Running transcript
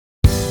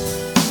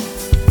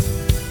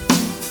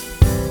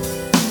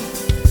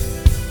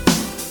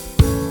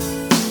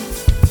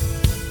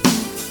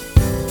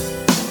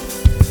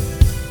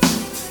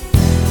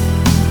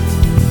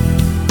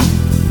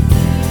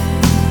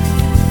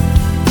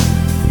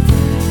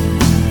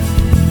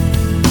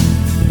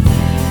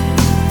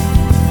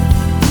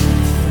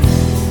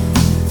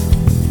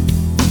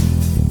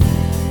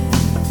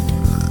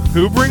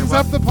Who brings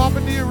up the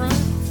Papadilla,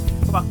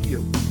 Ryan? Fuck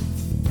you.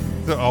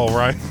 Oh,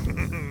 right.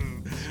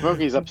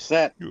 Smokey's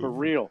upset for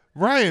real.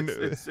 Ryan.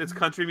 It's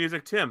country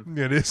music, Tim.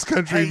 It is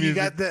country Hey, you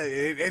music. got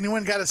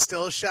anyone got a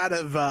still shot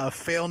of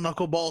Fail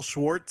Knuckleball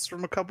Schwartz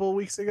from a couple of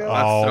weeks ago?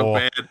 That's so Oh,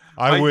 bad.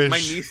 I wish. My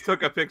niece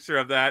took a picture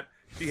of that.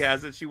 She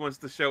has it. She wants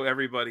to show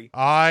everybody. She'll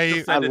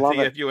I send it to love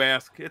you it. if you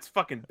ask. It's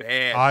fucking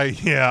bad.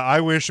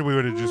 I wish we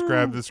would have just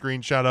grabbed the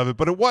screenshot of it,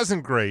 but it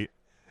wasn't great.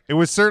 It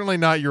was certainly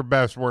not your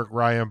best work,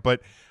 Ryan.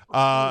 But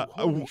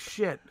Holy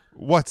shit.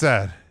 what's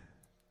that?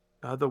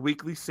 The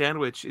weekly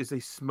sandwich is a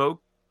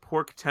smoked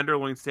pork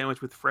tenderloin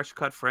sandwich with fresh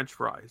cut French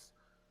fries,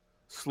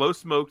 slow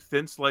smoked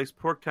thin sliced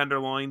pork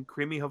tenderloin,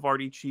 creamy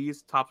Havarti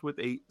cheese, topped with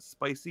a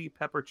spicy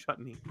pepper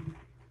chutney.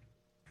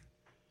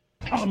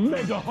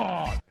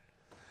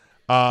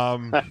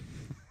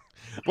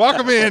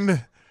 Welcome in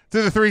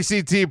to the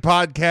 3CT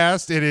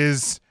podcast. It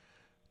is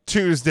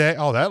Tuesday.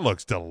 Oh, that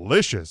looks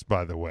delicious,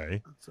 by the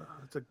way.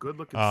 It's a good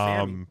looking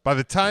Sammy. By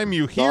the time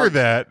you hear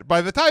this,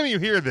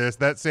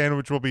 that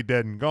sandwich will be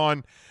dead and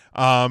gone.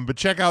 But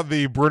check out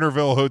the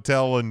Brunnerville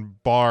Hotel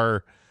and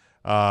Bar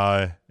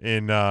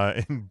in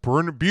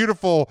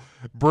beautiful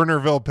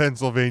Brunnerville,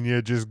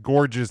 Pennsylvania. Just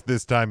gorgeous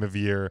this time of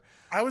year.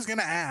 I was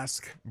gonna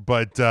ask.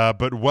 But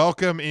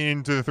welcome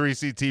into the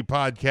 3CT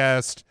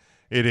podcast.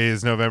 It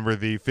is November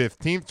the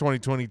 15th,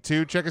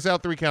 2022. Check us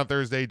out,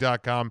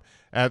 3countthursday.com,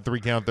 at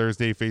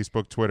 3countthursday,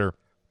 Facebook, Twitter,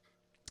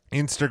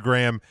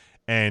 Instagram,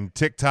 and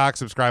TikTok.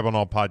 Subscribe on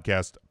all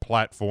podcast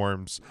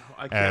platforms.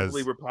 I can't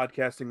believe we're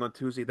podcasting on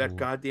Tuesday. That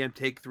goddamn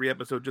Take 3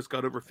 episode just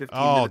got over 15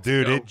 minutes Oh,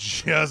 dude, ago. it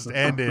just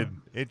ended.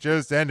 It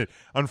just ended.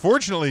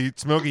 Unfortunately,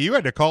 Smokey, you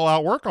had to call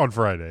out work on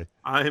Friday.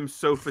 I am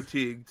so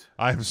fatigued.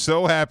 I'm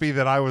so happy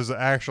that I was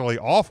actually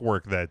off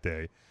work that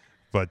day.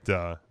 But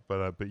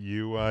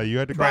you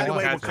had to call By the out.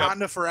 way, catch up.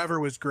 Wakanda Forever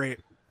was great.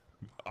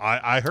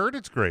 I heard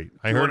it's great.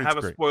 I You heard want to it's have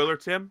a great. spoiler,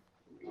 Tim?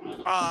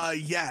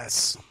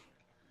 Yes.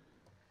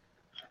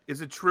 Is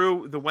it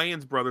true the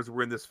Wayans brothers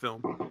were in this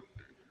film?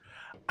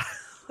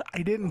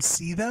 I didn't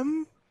see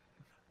them.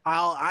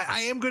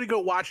 I am going to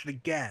go watch it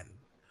again.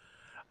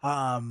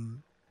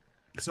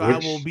 So I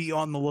will be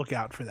on the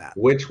lookout for that.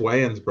 Which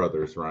Wayans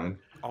brothers, Ryan?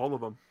 All of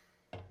them.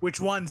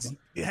 Which ones?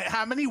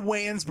 How many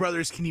Wayans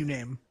brothers can you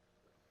name?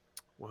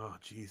 Wow,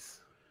 jeez.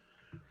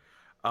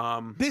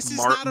 This is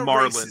not a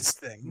Marlon. racist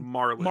thing.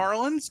 Marlon.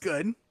 Marlon's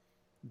good.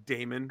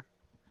 Damon.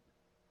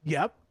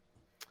 Yep.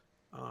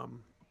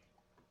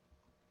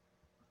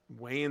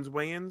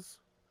 Wayans.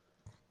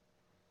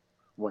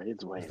 Wait.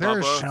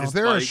 Bubba, Is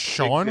there a Mike,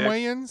 Sean Big Dick.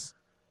 Wayans?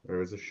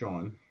 There is a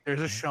Sean.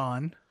 There's a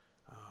Sean.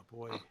 Oh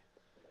boy.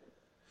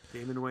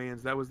 Damon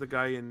Wayans. That was the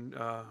guy in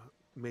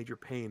Major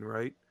Pain,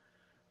 right?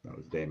 That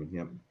was Damon.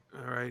 Yep.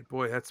 All right,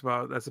 boy. That's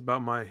about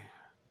my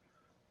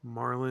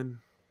Marlon.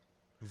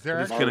 Is I'm there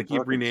just actually, gonna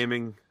keep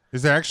renaming.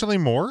 is there actually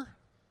more?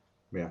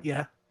 Yeah.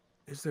 Yeah.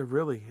 Is there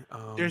really?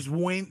 There's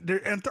Wayne.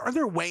 Are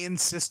there Wayans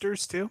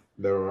sisters too?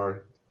 There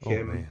are. Oh,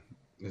 Kim man.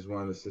 is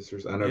one of the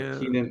sisters. I know Yeah.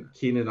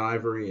 Keenan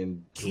Ivory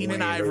and Keenan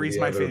Dwayne are Ivory's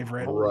the my other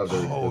favorite. brothers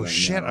Oh that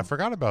shit! know. I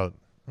forgot about.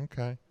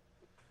 Okay.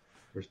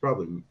 There's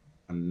probably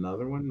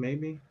another one,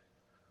 maybe.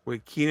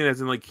 Wait, Keenan as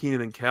in like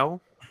Keenan and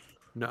Kel?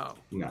 No.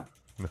 No.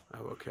 Oh,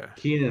 okay.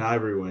 Keenan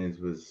Ivory Wayans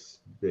was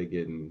big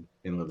in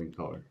Living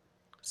Color.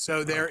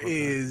 So there okay.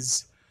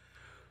 is.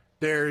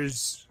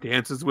 There's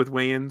Dances with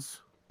Wayans.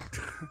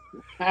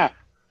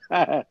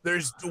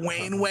 There's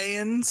Dwayne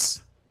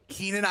Wayans,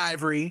 Keenan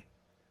Ivory,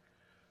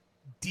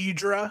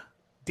 Deidre,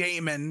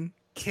 Damon,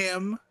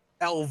 Kim,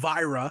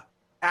 Elvira,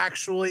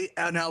 actually,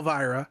 and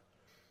Elvira,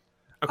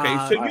 Okay,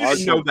 so you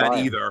didn't know that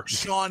Brian. either.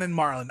 Sean, and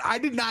Marlon. I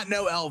did not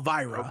know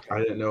Elvira, I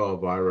didn't know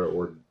Elvira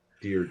or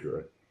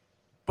Deirdre.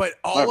 but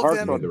My all of heart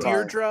them, goes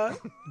Deirdre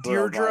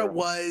Elvira.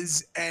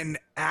 was an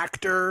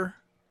actor,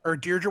 or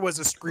Deirdre was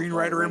a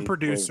screenwriter and Wayne.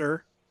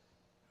 producer.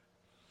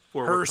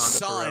 For Her Wakanda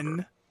son,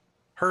 Forever.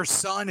 her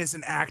son is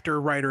an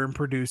actor, writer, and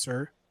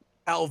producer.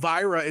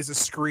 Elvira is a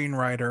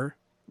screenwriter.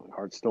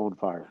 Heartstone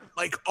Fire.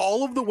 Like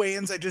all of the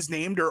Wayans I just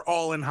named are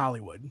all in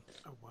Hollywood.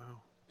 Oh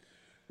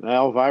wow.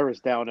 Elvira's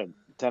down in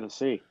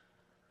Tennessee.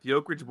 The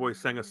Oak Ridge Boys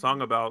sang a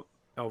song about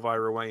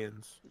Elvira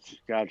Wayans.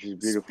 God, she's a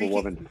beautiful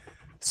woman.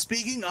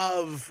 Speaking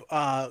of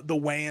the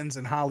Wayans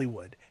in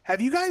Hollywood,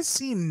 have you guys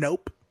seen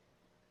Nope?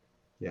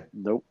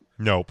 Nope.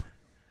 Nope.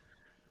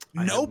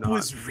 I have Nope not.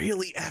 was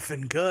really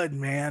effing good,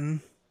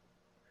 man.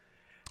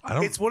 I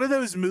don't. It's one of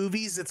those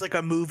movies. It's like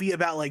a movie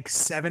about like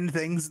 7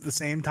 things at the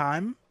same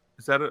time.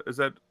 Is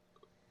that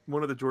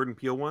one of the Jordan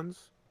Peele ones?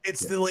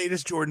 It's the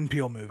latest Jordan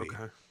Peele movie.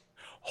 Okay.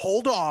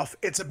 Hold off.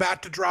 It's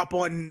about to drop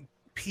on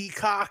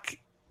Peacock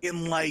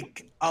in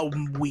like a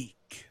week.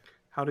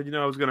 How did you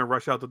know I was going to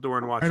rush out the door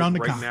and watch Right it on the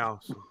right cock. now?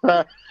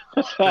 So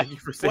thank you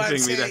for Well, I'm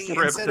saving me that saying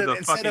trip instead to of- the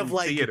instead fucking of,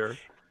 like, theater.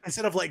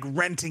 Instead of like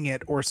renting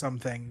it or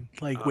something,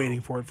 like Oh.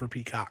 waiting for it for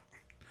Peacock.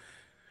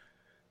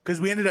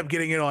 Because we ended up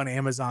getting it on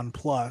Amazon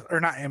Plus, or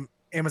not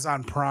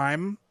Amazon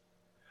Prime.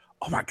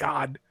 Oh my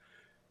God.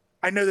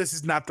 I know this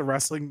is not the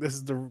wrestling. This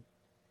is the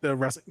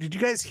wrestling. Did you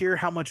guys hear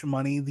how much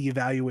money the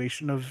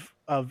evaluation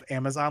of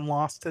Amazon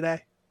lost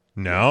today?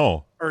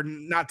 No. or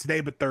not today,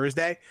 but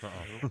Thursday.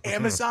 Uh-oh.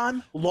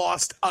 Amazon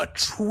lost $1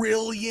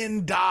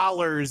 trillion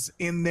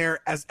in their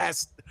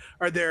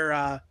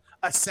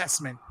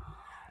assessment.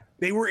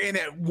 They were in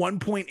at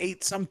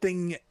 1.8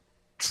 something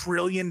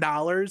trillion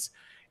dollars,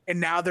 and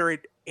now they're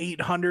at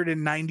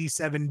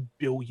 897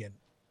 billion.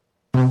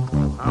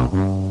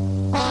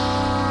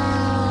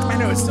 I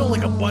know it's still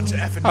like a bunch of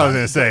effing. I was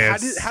gonna say,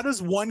 how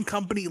does one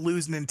company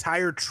lose an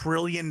entire $1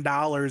 trillion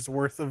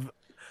worth of?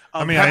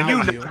 I mean, Have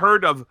you value?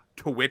 heard of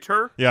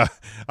Twitter? Yeah,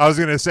 I was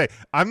gonna say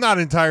I'm not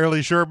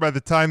entirely sure by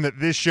the time that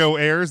this show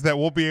airs that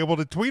we'll be able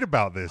to tweet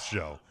about this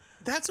show.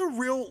 That's a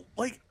real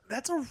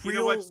That's a You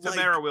know real. what?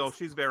 Tamara will.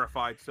 She's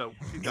verified, so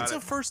she got It's it.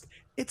 a first.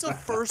 It's a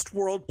first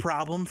world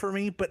problem for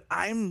me, but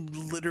I'm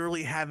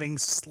literally having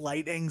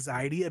slight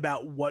anxiety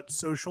about what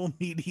social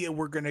media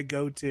we're gonna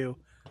go to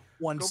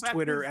once Go back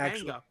Twitter to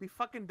actually. Hang Up. Be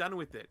fucking done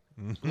with it.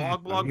 I'm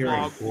Blog,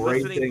 hearing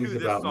great listening things to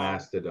this about song.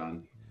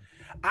 Mastodon.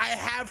 I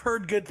have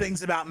heard good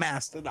things about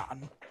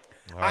Mastodon.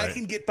 All I right.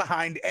 can get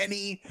behind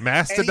any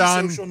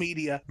Mastodon. social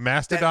media.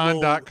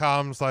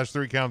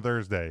 Mastodon.com/3 Count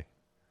Thursday.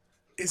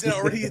 Is it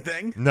already a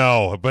thing?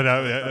 No, but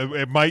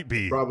it might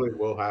be. Probably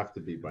will have to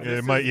be by Yeah, now.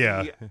 it might. is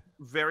Yeah, the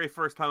very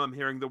first time I'm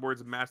hearing the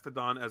words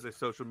Mastodon as a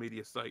social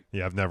media site.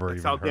 yeah. I've never That's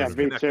even how heard Yeah, of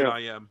me it. disconnected too.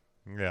 I am.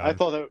 Yeah, I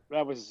thought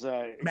that was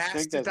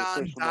extinct as a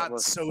social networking site.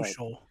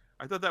 Mastodon.social.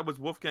 I thought that was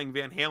Wolfgang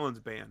Van Halen's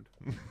band.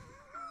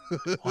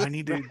 Oh, I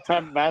need to.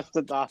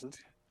 Mastodon.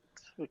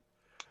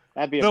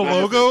 That'd be a the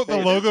mammoth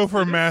logo for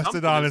It is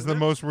Mastodon something, is the isn't it?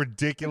 most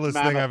ridiculous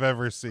thing Mammoth. I've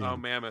ever seen. Oh,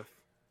 Mammoth.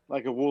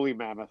 like a woolly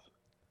mammoth.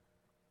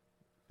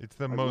 It's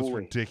the a most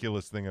woolly.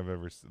 ridiculous thing I've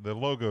ever seen. The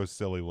logo is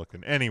silly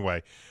looking.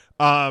 Anyway,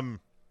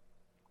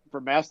 For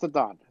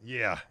Mastodon.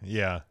 yeah.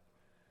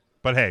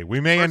 But hey, we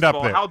may First end of up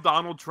all, there. how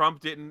Donald Trump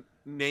didn't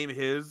name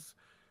his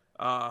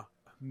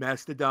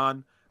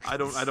Mastodon. I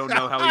don't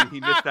know how he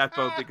missed that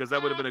vote, because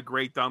that would have been a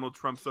great Donald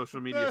Trump social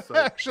media That site.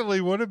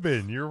 actually would have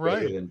been. You're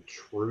Better right. than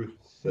Truth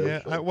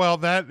Yeah. Social. Well,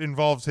 that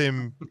involves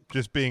him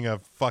just being a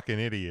fucking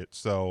idiot.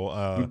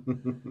 So,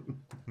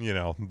 you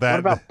know that. What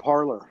about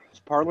Parlor? Is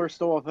Parlor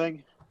still a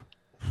thing?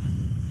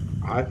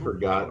 I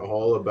forgot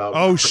all about.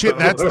 Oh shit!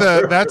 That's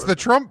the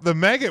Trump, the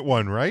maggot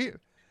one, right?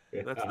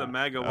 That's the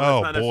MAGA one. Oh,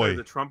 That's not necessarily boy.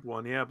 the Trump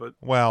one, yeah, but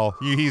Well,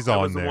 he's that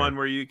on was the there. one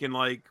where you can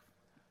like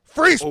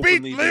Free openly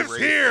speech be lives racist.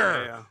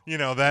 here. Yeah. You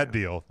know that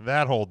deal,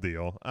 that whole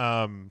deal.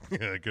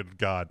 Good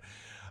God.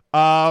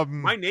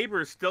 My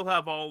neighbors still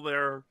have all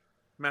their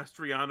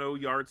Mastriano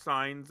yard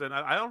signs, and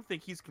I don't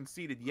think he's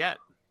conceded yet.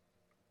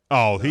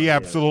 Oh, No, he yeah.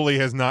 absolutely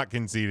has not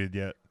conceded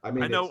yet. I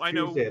mean, I know- it's I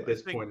know, Tuesday at I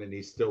this think- point, and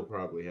he still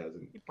probably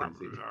hasn't He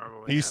probably conceded.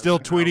 He's has still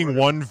it now, tweeting whatever.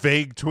 one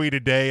vague tweet a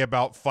day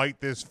about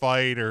fight this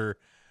fight, or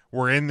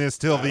we're in this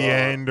till the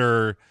end,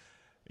 or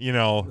you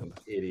know, An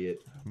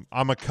idiot.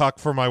 I'm a cuck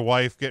for my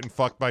wife getting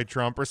fucked by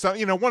Trump, or something.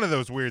 You know, one of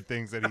those weird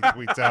things that he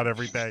tweets out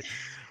every day.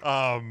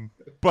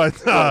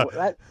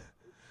 But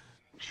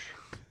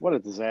What a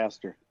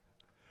disaster.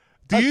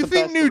 do That's you the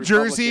think best New the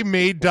Jersey Republicans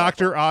made can pull off.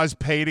 Dr. Oz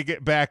pay to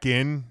get back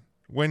in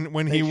when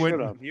They he should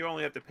went? have. You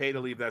only have to pay to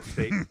leave that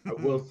state. I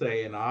will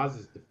say, in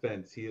Oz's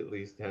defense, he at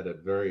least had a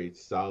very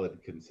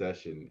solid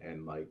concession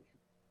and like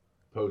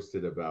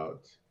posted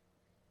about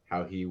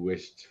how he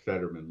wished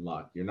Fetterman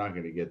luck. You're not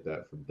going to get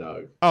that from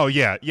Doug. Oh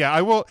yeah.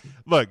 I will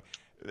look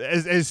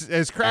as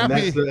And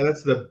crappy.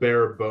 that's the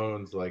bare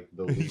bones, like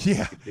the least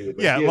Yeah. you could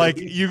do. Yeah, he like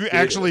at least you did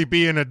actually it.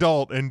 be an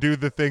adult and do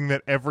the thing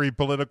that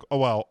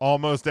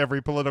almost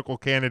every political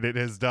candidate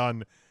has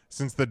done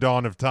since the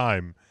dawn of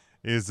time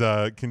is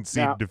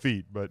concede Now-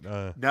 defeat. But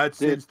Not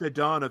since the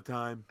dawn of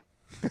time.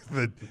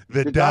 the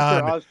Did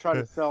dawn. Dr. Oz try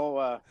to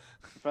sell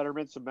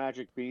Fetterman some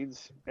magic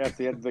beans at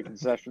the end of the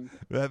concession?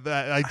 that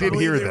I I did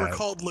believe hear they were that.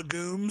 called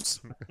legumes.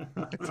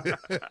 I'm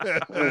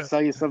gonna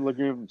sell you some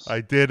legumes.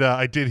 I did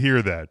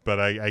hear that, but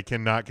I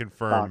cannot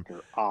confirm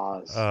Dr.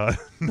 Oz.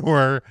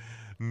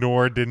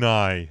 nor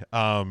deny.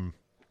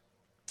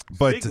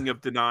 But Speaking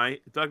of deny,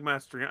 Doug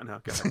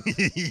Mastriano.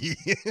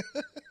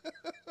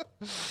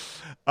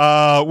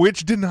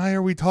 which deny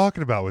are we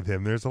talking about with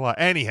him? There's a lot.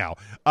 Anyhow,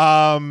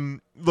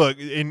 look,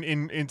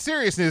 in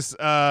seriousness,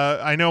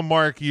 I know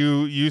Mark,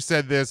 you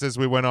said this as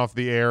we went off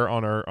the air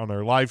on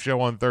our live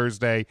show on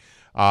Thursday,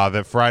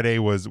 that Friday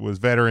was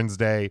Veterans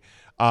Day.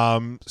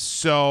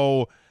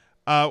 So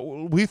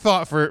we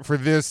thought for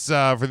this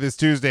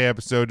Tuesday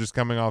episode, just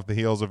coming off the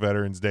heels of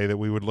Veterans Day, that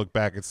we would look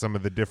back at some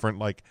of the different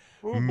like.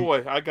 Oh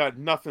boy, I got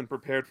nothing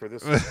prepared for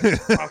this.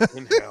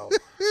 Fucking hell.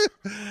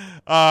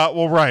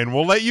 Well, Ryan,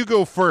 we'll let you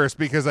go first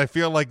because I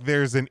feel like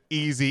there's an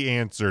easy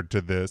answer to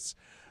this.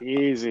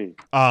 Easy.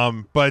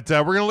 But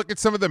we're gonna look at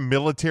some of the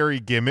military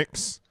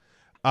gimmicks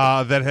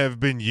that have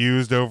been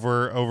used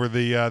over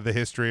the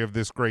history of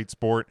this great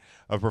sport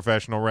of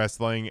professional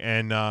wrestling,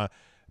 and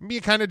we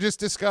kind of just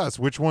discuss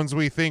which ones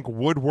we think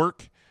would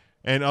work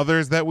and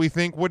others that we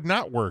think would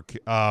not work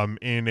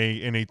in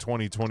a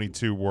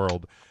 2022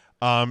 world.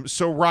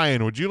 So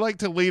Ryan, would you like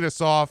to lead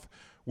us off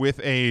with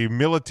a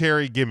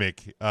military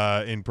gimmick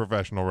in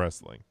professional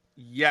wrestling?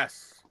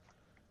 Yes.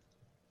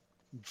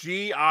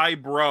 G.I.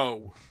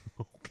 Bro.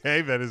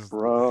 Okay,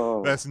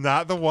 Bro. that's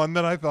not the one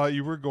that I thought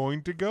you were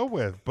going to go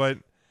with, but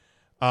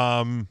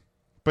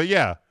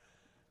yeah.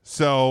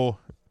 So,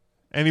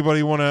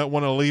 anybody want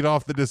to lead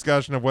off the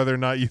discussion of whether or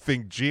not you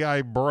think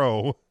GI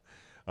Bro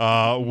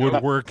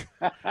would work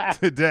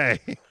today?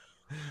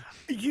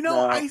 You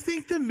know, No. I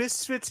think the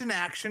Misfits in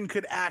action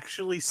could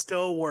actually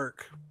still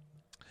work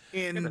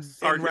in And a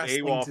Sergeant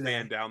wrestling AWOL today.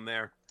 fan down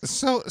there.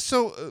 So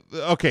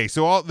okay,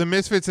 so all the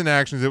Misfits in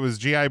actions, it was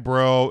GI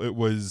Bro, it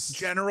was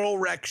General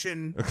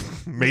Rection,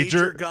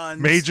 Major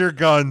Guns, Major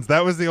Guns.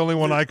 That was the only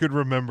one I could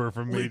remember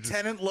from Major.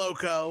 Lieutenant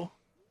Loco,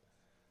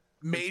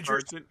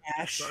 Major Sergeant,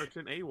 Ash,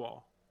 Sergeant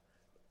AWOL.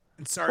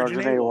 and Sergeant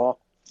Sergeant AWOL.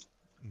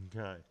 AWOL.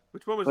 Okay.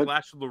 Which one was But-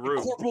 Lash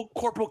LaRue?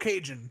 Corporal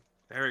Cajun.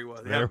 There he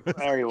was. There Yeah.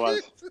 There he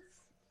was.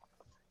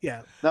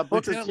 Yeah. Now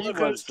Booker Lieutenant T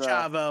Loco was was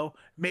Chavo.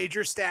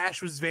 Major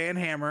Stash was Van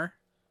Hammer.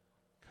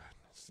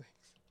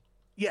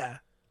 Yeah.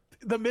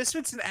 The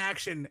Misfits in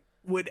action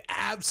would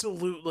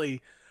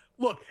absolutely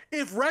look.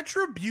 If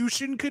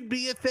Retribution could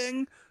be a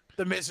thing,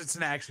 the Misfits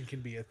in action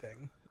can be a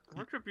thing.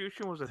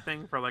 Retribution was a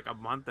thing for like a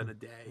month and a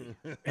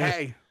day.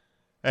 Hey,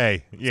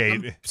 Hey, yeah,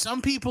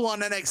 some people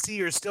on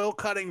NXT are still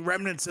cutting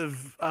remnants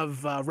of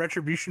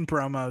Retribution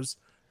promos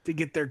to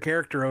get their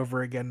character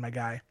over again, my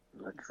guy.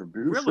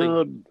 Retribution.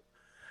 Really?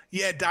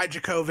 Yeah,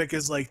 Dijakovic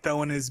is like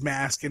throwing his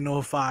mask into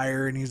a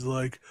fire, and he's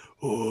like,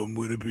 "Oh, I'm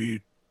gonna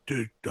be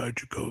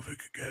Dijakovic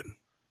again."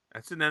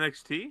 That's in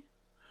NXT?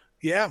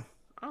 Yeah,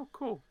 Oh,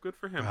 cool. Good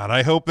for him. God,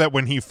 I hope that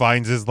when he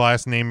finds his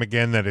last name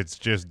again, that it's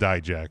just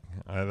Dijak.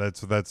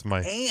 That's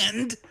my.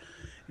 and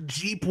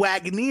Jeep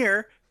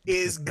Wagoneer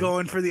is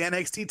going for the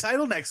NXT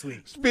title next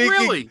week.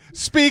 Really?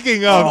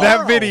 Speaking of that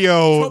Tomorrow.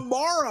 video,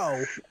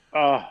 Tomorrow,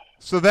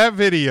 so that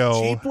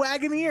video Jeep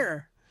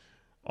Wagoneer.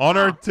 on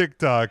our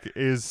TikTok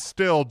is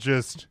still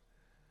just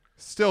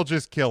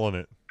killing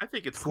it. I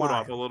think it's cooled Fly.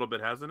 off a little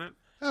bit, hasn't it?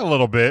 A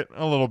little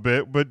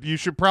bit, but you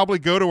should probably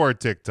go to our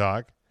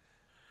TikTok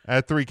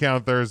at 3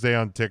 Count Thursday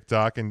on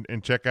TikTok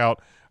and check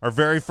out our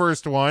very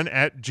first one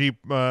at Jeep,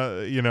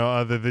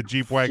 the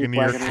Jeep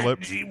Wagoneer Wagoneer. clip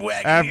Jeep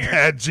at, Wagoneer.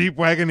 at Jeep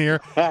Wagoneer.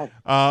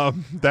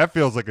 That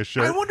feels like a I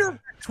shirt. wonder if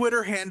their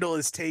Twitter handle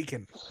is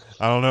taken.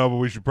 I don't know, but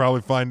we should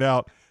probably find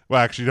out. Well,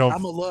 actually, I'm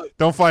gonna look.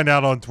 don't find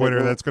out on Twitter.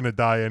 will. That's going to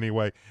die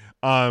anyway.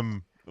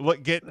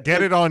 Look, get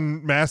it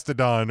on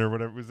Mastodon or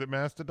whatever. Was it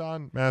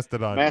Mastodon?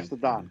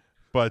 Mastodon.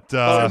 But So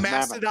Mammoth.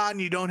 Mastodon,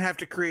 you don't have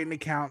to create an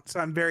account. So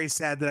I'm very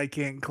sad that I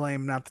can't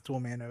claim Not the Tool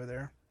Man over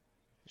there.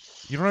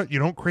 you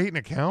don't create an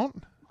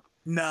account.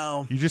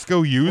 No. You just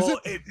go use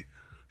Well, it.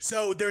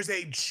 So there's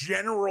a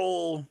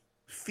general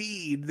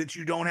feed that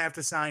you don't have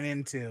to sign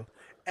into.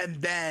 And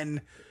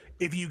then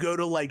if you go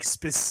to like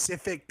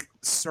specific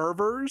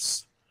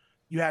servers,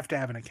 you have to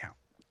have an account.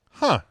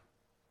 Huh.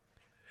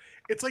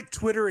 It's like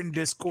Twitter and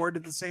Discord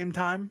at the same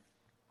time.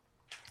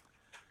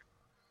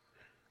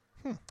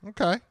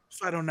 Okay.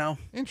 So I don't know.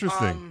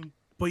 Interesting.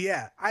 But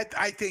yeah, I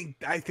think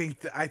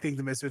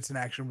the Misfits in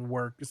action would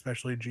work,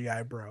 especially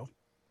GI Bro.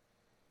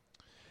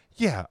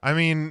 Yeah, I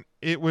mean,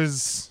 it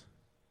was.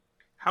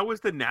 How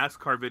was the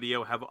NASCAR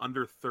video have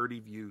under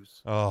 30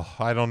 views? Oh,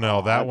 I don't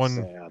know. that That's one.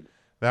 sad.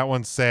 That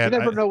one's You sad.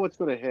 never know what's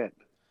going to hit.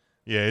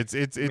 Yeah, it's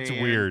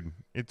Man. weird.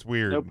 It's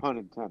weird. No pun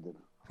intended.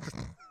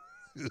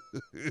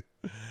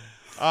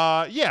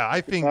 Yeah,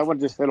 I think. That one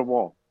just hit a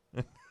wall.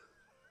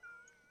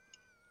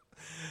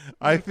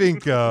 I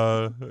think.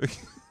 So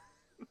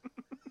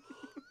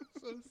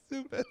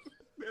stupid.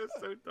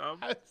 That's so dumb.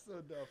 That's so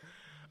dumb.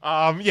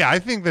 Yeah, I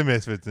think the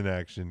Misfits in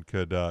action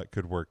could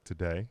work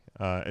today.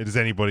 Does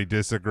anybody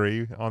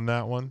disagree on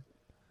that one?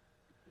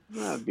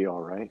 That'd be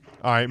all right.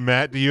 All right,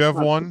 Matt, do you have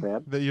Not too one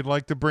bad. that you'd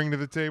like to bring to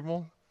the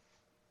table?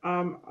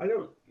 I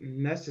don't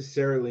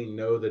necessarily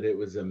know that it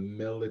was a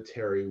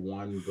military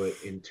one, but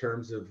in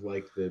terms of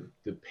like the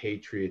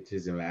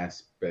patriotism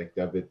aspect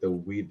of it, the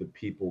We the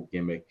People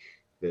gimmick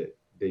that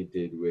they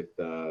did with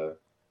Oh,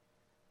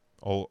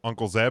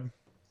 Uncle Zeb,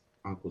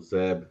 Uncle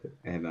Zeb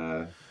and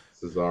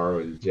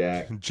Cesaro and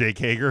Jack, Jake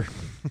Hager,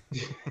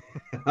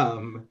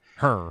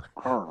 her.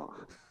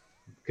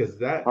 because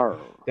that Arr.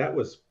 that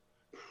was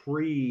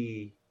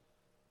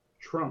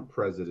pre-Trump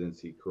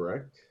presidency,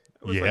 correct?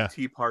 It was Yeah. like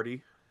Tea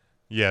Party.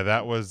 Yeah,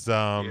 that was.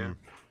 Yeah.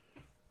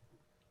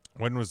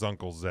 When was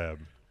Uncle Zeb?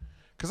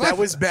 Because That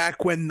was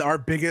back when our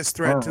biggest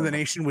threat to the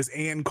nation was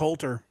Ann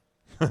Coulter.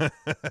 What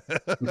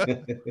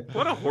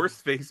a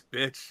horse-faced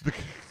bitch.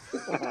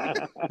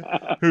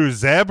 who,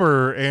 Zeb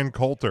or Ann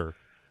Coulter?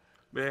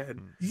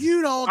 Man.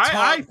 You don't I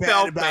talk bad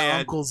felt about bad.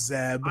 Uncle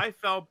Zeb. I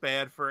felt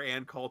bad for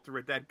Ann Coulter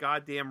at that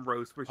goddamn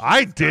roast where she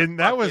I just got didn't.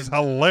 That was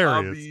fucking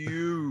hilarious.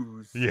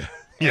 abused. Yeah,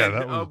 yeah, And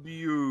that was.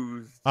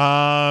 abused. So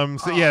Oh,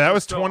 yeah, that it was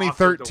was so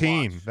awkward to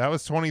 2013. watch. That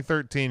was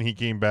 2013. He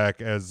came back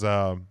as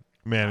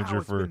manager Wow,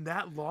 it's for. been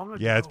that long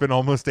ago. Yeah, it's been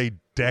almost a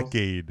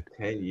decade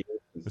 10 years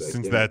since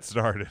gimmick. that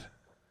started.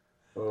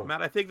 Oh.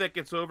 Matt, I think that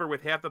gets over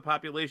with half the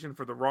population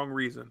for the wrong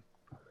reason.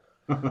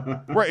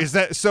 Right? Is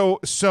that so?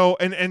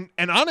 And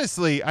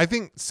honestly, I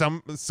think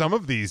some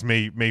of these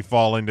may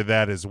fall into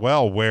that as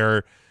well,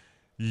 where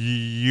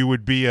you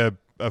would be a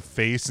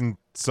face in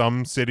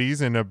some cities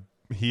and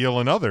heel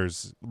in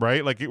others,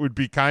 right? Like it would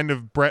be kind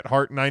of Bret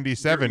Hart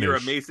 97. You're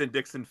a Mason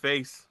Dixon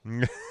face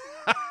and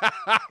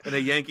a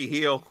Yankee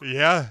heel.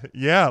 Yeah.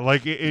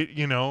 Like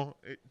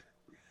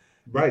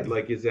Right,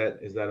 like is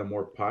that a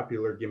more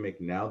popular gimmick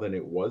now than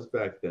it was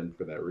back then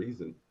for that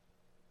reason?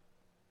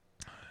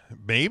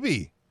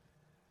 maybe.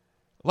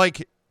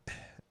 Like,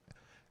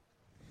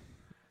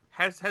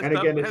 Has And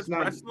again, it's has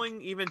not-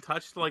 wrestling even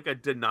touched like a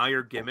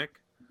denier gimmick?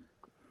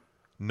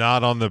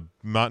 not on the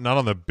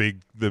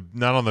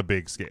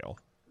big scale.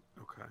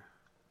 Okay.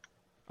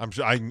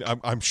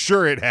 I'm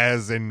sure it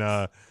has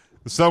in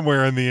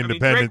somewhere in the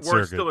independent Drake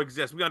Ward circuit. still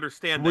exists. We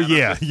understand Well,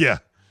 that. yeah.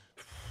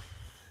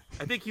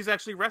 I think he's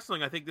actually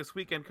wrestling. I think this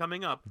weekend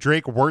coming up.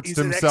 Drake worked He's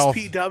himself.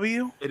 at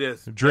XPW. It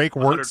is. Drake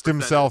worked 100%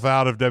 himself is.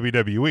 out of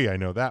WWE. I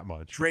know that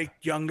much. Drake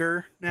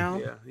Younger now.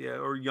 Yeah,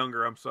 or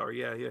younger. I'm sorry.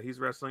 Yeah. He's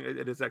wrestling.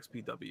 It is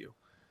XPW.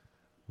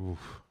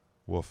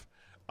 Woof.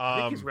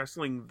 I think he's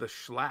wrestling the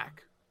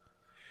Schlack.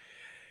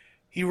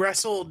 He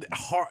wrestled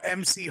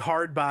MC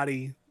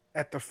Hardbody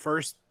at the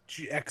first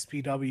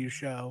XPW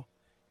show,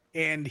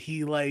 and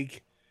he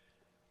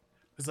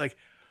was like,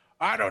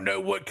 I don't know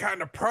what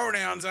kind of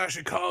pronouns I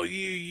should call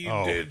you.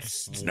 You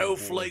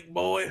snowflake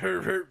boy.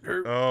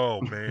 Her.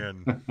 Oh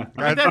man.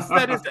 I mean,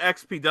 that is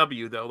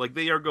XPW though. Like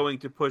they are going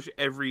to push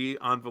every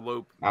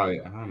envelope Oh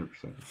yeah, 100%.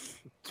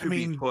 to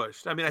be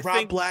pushed. I mean, I Rob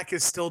think Black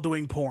is still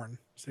doing porn,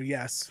 so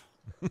yes.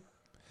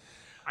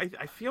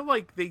 I feel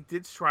like they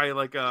did try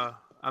like a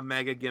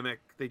mega gimmick.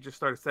 They just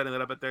started setting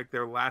that up at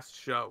their last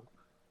show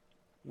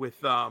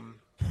with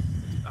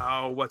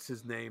what's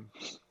his name?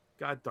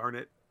 God darn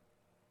it.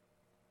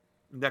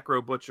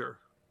 Necro Butcher.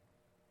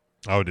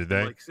 Oh, did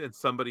they? Like and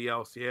somebody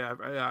else. Yeah.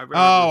 I remember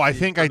I seeing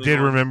think I something did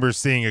on remember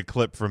seeing a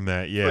clip from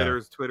that. Yeah.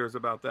 Twitter's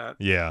about that.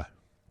 Yeah.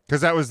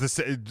 Because that was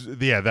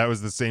that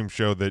was the same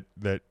show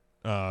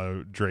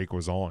that Drake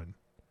was on.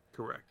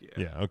 Correct. Yeah.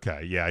 Yeah.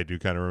 Okay. Yeah, I do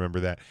kind of remember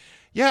that.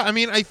 Yeah. I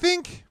mean, I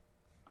think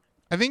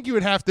you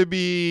would have to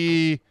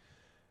be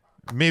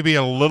maybe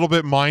a little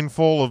bit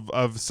mindful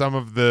of some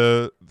of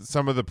the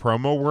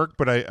promo work,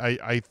 but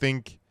I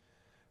think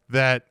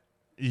that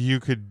you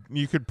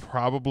could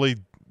probably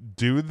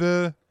do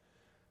the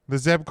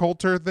Zeb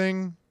Coulter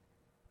thing.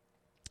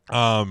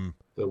 The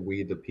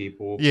We the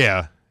People.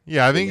 Yeah.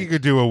 I think you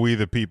could do a We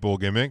the People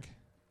gimmick,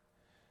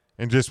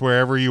 and just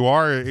wherever you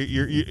are,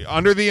 you're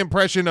under the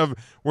impression of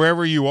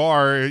wherever you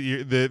are,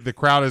 the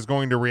crowd is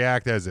going to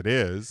react as it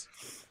is.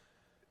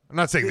 I'm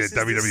not saying This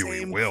that is the WWE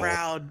same will.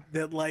 crowd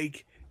that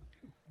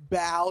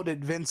bowed at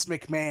Vince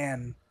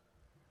McMahon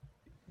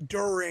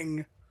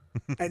during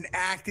an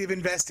active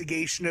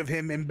investigation of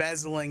him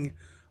embezzling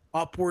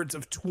upwards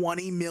of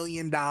 $20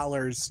 million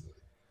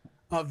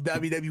of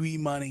WWE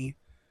money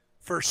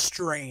for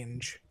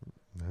Strange.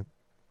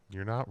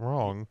 You're not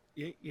wrong.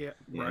 Yeah.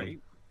 Right.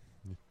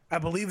 I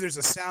believe there's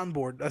a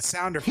sounder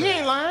for He ain't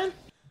that. lying.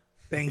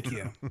 Thank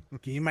you.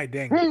 Give you my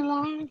ding. He ain't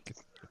lying.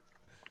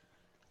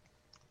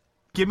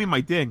 Give me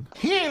my ding.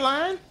 He ain't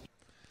lying.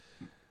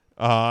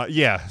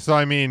 Yeah. So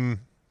I mean,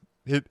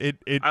 it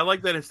I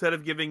like that instead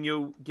of giving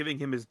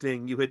him his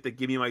ding, you hit the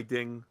 "give me my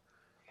ding"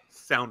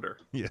 sounder.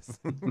 yes.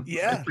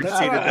 Yeah, that's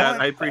all Appreciated I that. I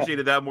want.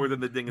 appreciated that more than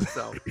the ding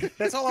itself.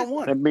 That's all I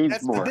want. That means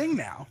That's more. the ding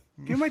now.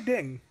 Give me my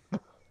ding.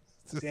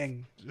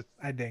 Ding.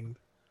 I dinged.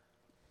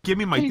 Give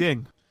me my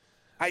ding.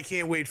 I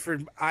can't wait for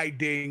I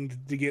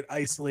dinged to get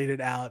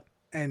isolated out,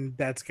 and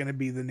that's gonna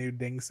be the new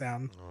ding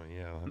sound. Oh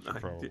yeah, that's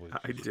probably.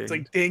 I dinged. It's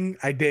like ding,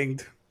 I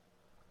dinged.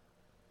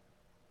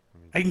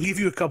 I can give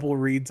you a couple of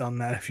reads on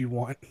that if you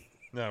want.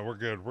 No, we're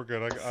good. We're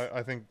good.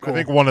 I think Cool. I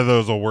think one of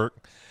those will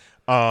work.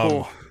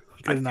 Cool.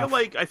 Good I enough.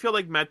 feel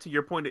like Matt, to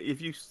your point,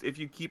 if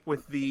you keep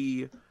with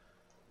the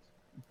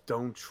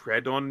 "don't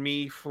tread on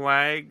me"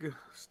 flag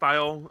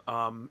style,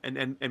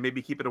 and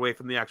maybe keep it away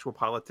from the actual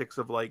politics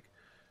of like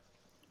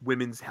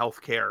women's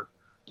health care,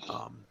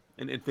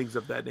 and things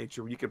of that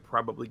nature, you could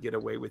probably get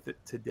away with it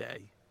today.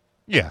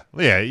 Yeah.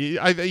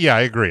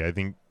 I agree. I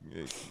think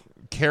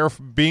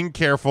being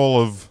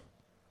careful of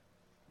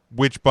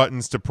which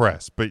buttons to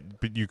press, but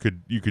you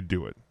could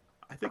do it.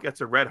 I think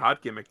that's a red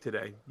hot gimmick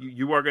today.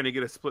 You are going to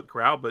get a split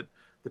crowd, but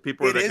the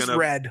people It that is are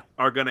red.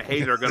 going to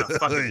hate it are going to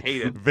fucking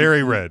hate it.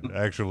 Very red,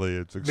 actually.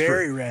 It's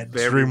Very red.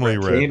 extremely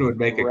red. Kane would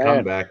make a Red.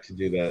 comeback to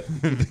do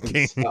that.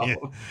 Kane, So, yeah.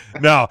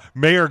 No,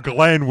 Mayor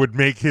Glenn would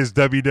make his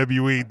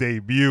WWE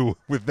debut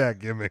with that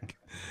gimmick.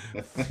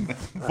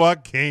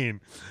 Fuck Kane.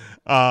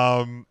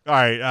 All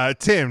right,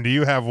 Tim, do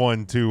you have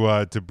one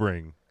to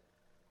bring?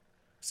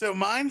 So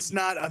mine's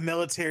not a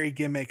military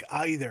gimmick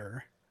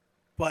either,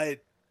 but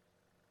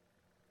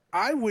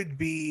I would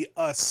be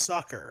a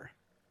sucker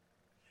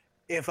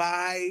if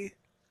I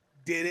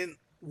didn't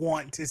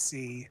want to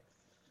see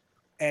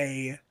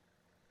a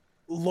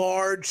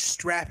large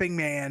strapping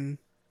man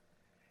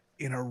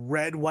in a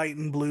red, white,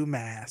 and blue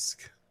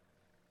mask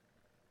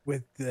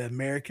with the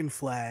American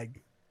flag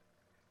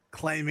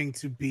claiming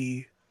to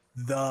be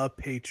the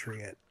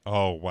Patriot.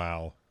 Oh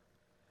wow.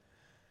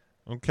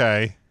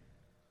 Okay.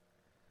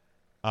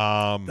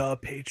 The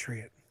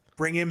Patriot.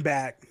 Bring him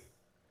back.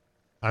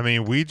 I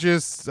mean,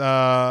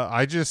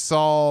 I just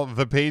saw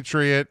the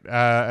Patriot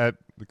at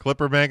the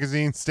Clipper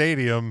Magazine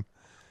Stadium.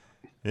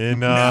 In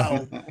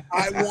No,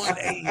 I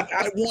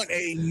want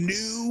a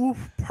new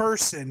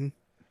person.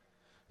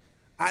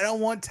 I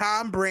don't want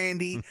Tom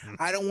Brady.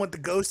 I don't want the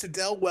ghost of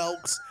Del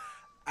Welks.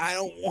 I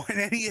don't want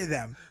any of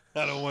them.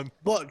 I don't want.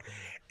 Look,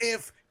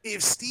 if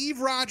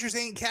Steve Rogers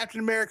ain't Captain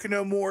America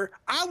no more,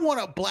 I want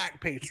a black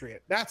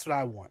Patriot. That's what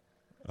I want.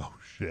 Oh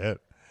shit.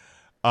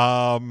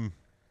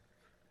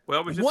 Well,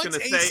 I was just What's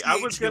going to say, I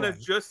was ACH going to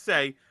doing? just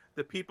say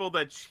the people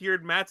that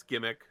cheered Matt's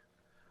gimmick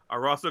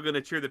are also going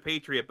to cheer the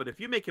Patriot. But if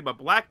you make him a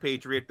black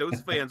Patriot,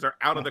 those fans are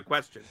out of the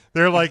question.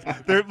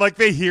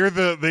 They hear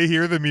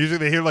the music.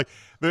 They hear like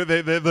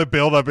the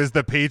build up is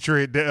the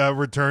Patriot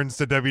returns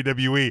to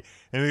WWE,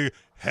 and they,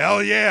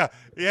 hell yeah,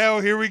 well,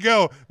 here we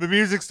go. The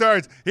music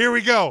starts. Here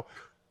we go.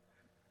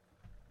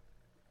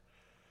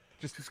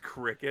 Just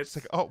crickets.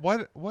 It's like, oh,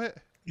 what?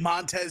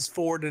 Montez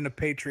Ford in a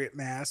Patriot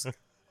mask.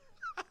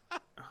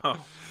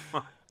 Oh,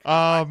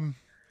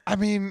 I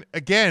mean,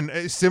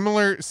 again,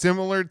 similar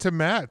to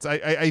Matt's.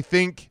 I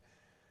think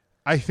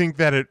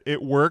that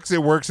it works.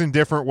 It works in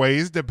different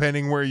ways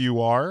depending where you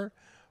are.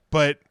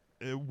 But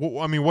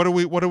I mean, what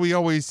do we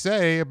always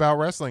say about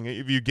wrestling?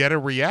 If you get a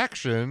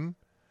reaction,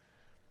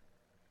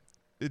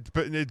 it's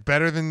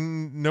better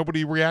than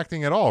nobody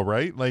reacting at all,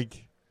 right?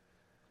 Like,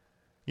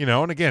 you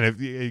know. And again,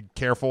 if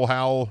careful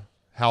how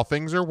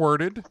things are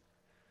worded.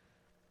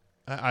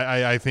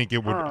 I think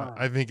it would.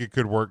 I think it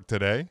could work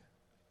today.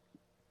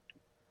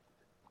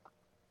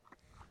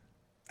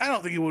 I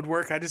don't think it would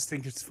work. I just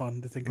think it's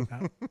fun to think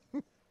about.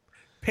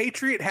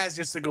 Patriot has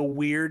just like a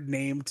weird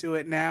name to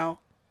it now.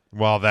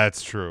 Well,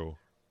 that's true.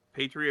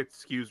 Patriot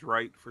skews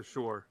right for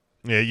sure.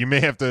 Yeah, you may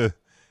have to.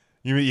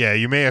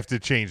 You may have to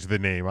change the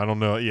name. I don't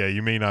know. Yeah,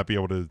 you may not be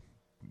able to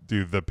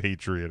do the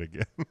Patriot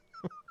again.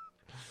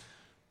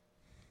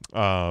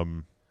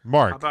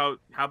 Mark. How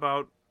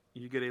about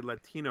you get a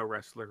Latino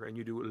wrestler and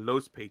you do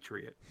Los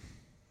Patriot?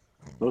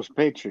 Los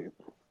Patriot.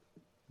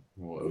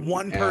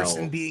 One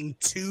person being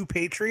two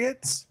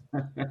Patriots.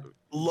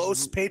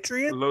 Los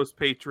Patriot. Los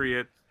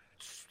Patriot.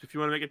 If you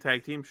want to make a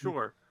tag team,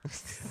 sure.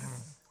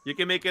 You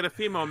can make it a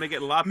female, make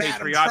it La Matt,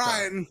 I'm Patriota.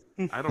 trying.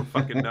 I don't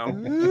fucking know.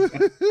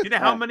 You know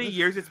how many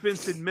years it's been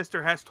since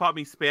Mr. Hess taught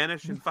me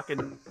Spanish in fucking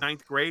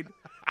 9th grade?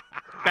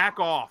 Back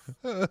off.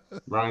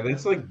 Ryan,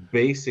 that's like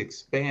basic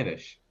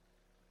Spanish.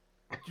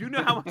 Do you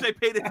know how much I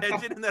paid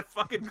attention in that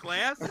fucking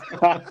class?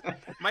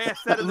 My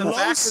ass sat in the back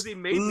because he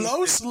made me.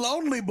 Los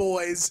Lonely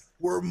Boys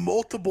were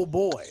multiple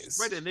boys.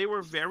 Right, and they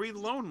were very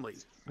lonely.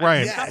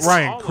 Ryan, Yes.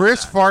 Ryan,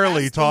 Chris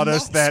Farley That's the taught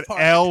us most that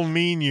part. El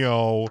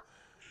Nino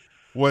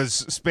was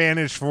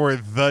Spanish for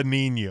the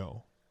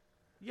Nino.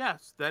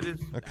 Yes, that is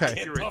Okay.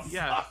 accurate.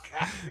 Yes.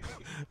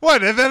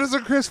 What? And that is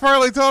what Chris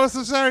Farley taught us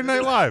on Saturday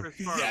Night Live. Chris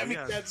Farley, Yeah, I mean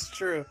yes. that's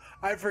true.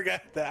 I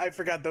forgot that. I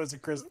forgot that was a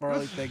Chris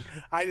Farley thing.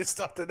 I just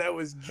thought that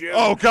was Joe.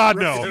 Oh, God,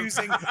 no.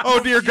 refusing-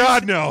 Oh, dear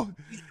God, refusing no.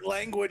 to speak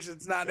language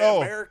that's not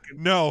Oh,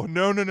 American. no.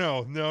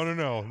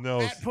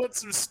 Matt put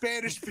some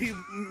Spanish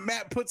people.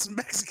 Matt put some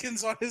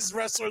Mexicans on his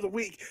wrestler of the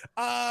week.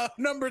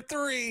 Number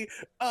 3,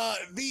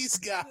 these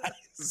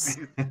guys.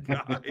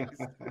 Guys.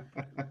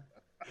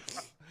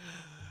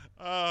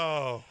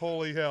 Oh,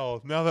 holy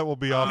hell. Now that we'll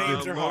be off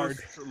Names the, are hard.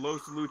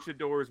 Los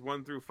Luchadors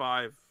 1 through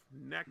 5.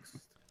 Next.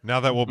 now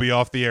that we'll be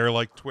off the air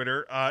like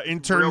Twitter.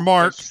 Intern Real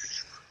Mark,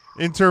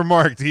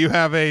 quick. do you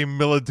have a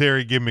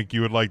military gimmick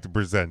you would like to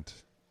present?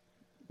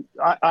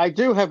 I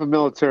do have a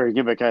military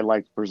gimmick I'd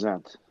like to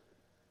present.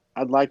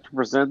 I'd like to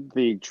present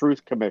the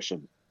Truth Commission.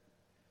 Do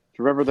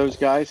you remember those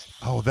guys?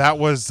 Oh, that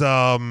was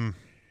That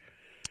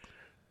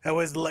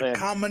was Le Yeah.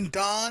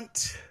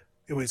 Commandant.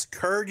 It was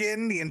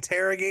Kurgan, the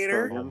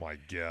interrogator. Kurgan. oh my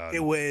God.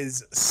 It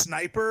was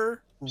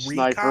Sniper.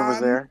 Sniper Recon. was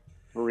there.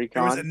 There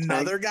Recon. was Tank.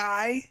 another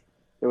guy.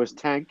 There was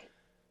Tank.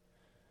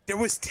 There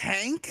was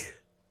Tank.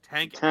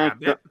 Tank Tank.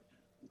 Abbott.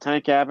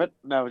 Tank Abbott.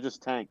 No,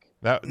 just Tank.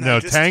 That No, no,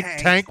 just Tank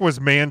Tank. was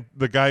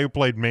the guy who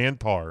played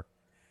Mantar.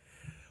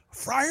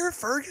 Friar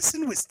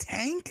Ferguson was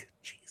Tank.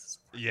 Jesus.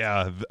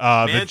 Yeah,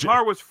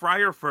 Mantar was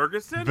Friar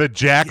Ferguson? the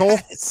Jackal.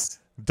 Yes.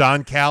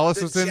 Don Callis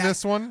The was in Jack-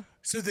 this one.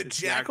 So the The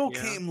Jackal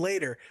yeah. came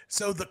later.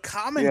 So the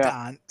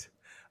Commandant,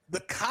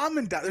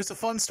 there's a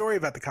fun story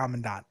about the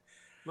Commandant.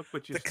 Look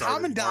what you The started,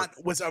 Commandant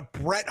Mark. was a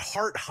Bret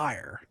Hart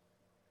hire.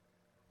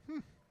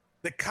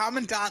 The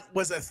Commandant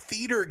was a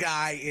theater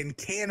guy in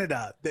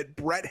Canada that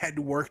Bret had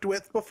worked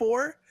with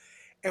before.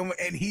 And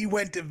he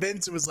went to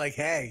Vince and was like,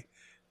 hey,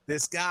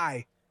 this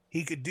guy,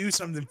 he could do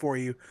something for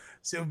you.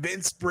 So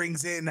Vince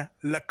brings in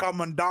Le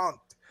Commandant.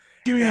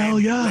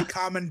 Le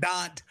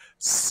Commandant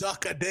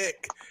suck a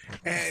dick.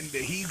 And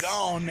he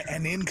gone,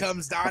 and in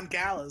comes Don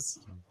Callis.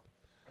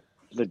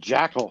 The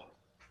Jackal.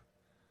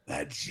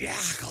 The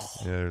Jackal.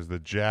 Yeah, there's the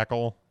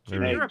Jackal.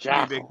 You're Hey, a pretty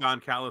Jackal. big Don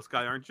Callis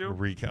guy, aren't you?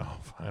 Recount.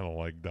 I don't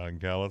like Don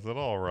Callis at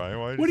all, Ryan.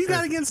 Why What do you say-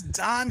 got against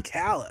Don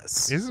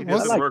Callis? He Isn't doesn't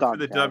wasn't like work Don for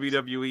the Callis.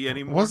 WWE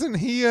anymore. wasn't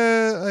he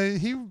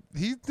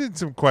he did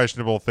some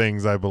questionable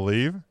things, I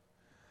believe.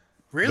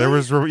 Really? There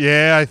was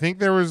I think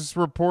there was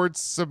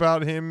reports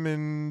about him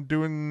and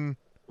doing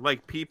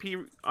Like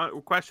PP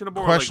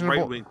questionable, Questionable- or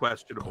like right wing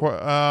questionable?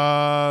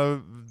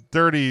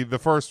 Dirty, the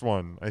first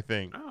one, I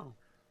think. Oh,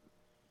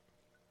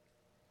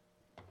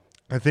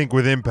 I think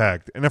with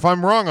Impact. And if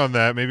I'm wrong on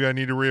that, maybe I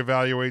need to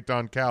reevaluate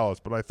Don Callis.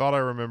 But I thought I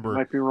You remember.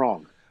 might be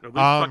wrong. at least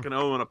fucking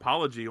owe an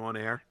apology on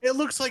air. It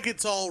looks like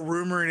it's all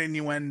rumor and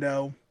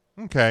innuendo.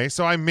 Okay,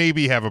 so I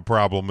maybe have a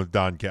problem with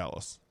Don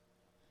Callis.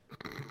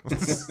 Yeah,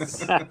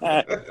 Is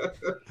I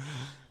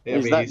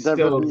that mean, he's still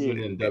WWE? been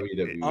in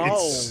WWE. Oh.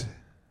 It's-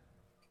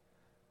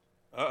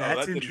 Uh-oh, That's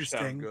that didn't interesting.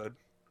 sound good.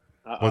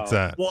 What's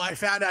that? Well, I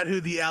found out who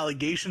the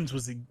allegations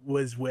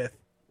was with.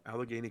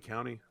 Allegheny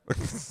County.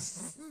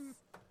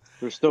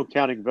 They're still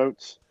counting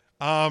votes.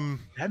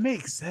 That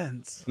makes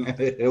sense.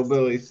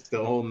 Hillbilly's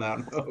still holding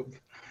out hope.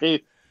 He's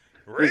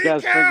got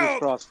his fingers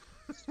crossed.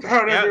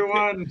 Count Yeah,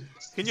 everyone.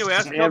 Can you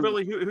ask Yeah.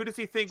 Hillbilly who does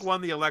he think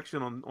won the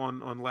election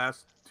on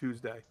last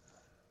Tuesday?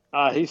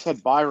 He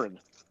said Byron.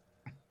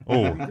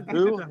 Oh,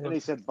 Who? And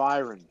he said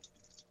Byron.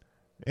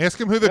 ask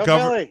him who the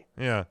governor. Billy,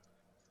 Yeah.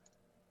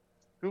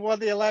 who won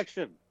the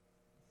election?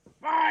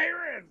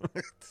 Byron.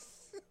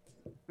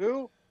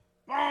 Who?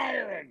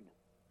 Byron.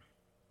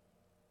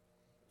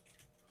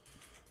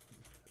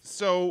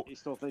 So He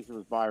still thinks it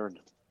was Byron.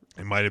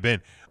 it might have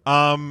been.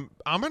 I'm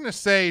gonna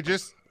say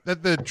just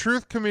that the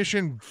Truth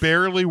Commission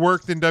barely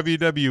worked in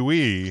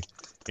WWE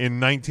in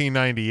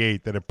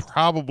 1998. That it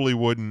probably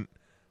wouldn't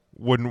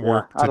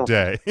work I don't-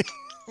 today.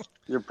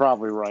 You're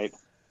probably right.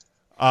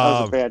 That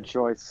was a Um, bad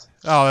choice.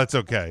 Oh, that's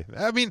okay.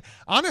 I mean,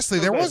 honestly,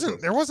 there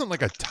wasn't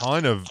like a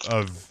ton of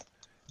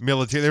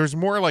military. There was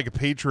more like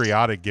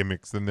patriotic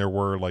gimmicks than there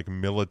were like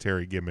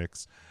military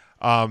gimmicks.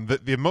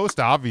 The most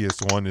obvious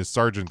one is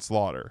Sergeant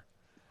Slaughter.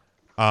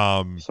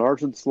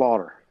 Sergeant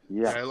Slaughter.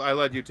 Yeah. I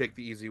let you take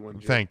the easy one,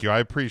 Jim. Thank you. I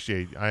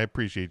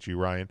appreciate you,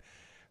 Ryan.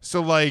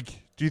 So,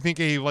 like, do you think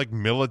a like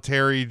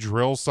military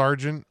drill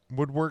sergeant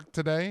would work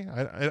today?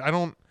 I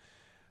don't.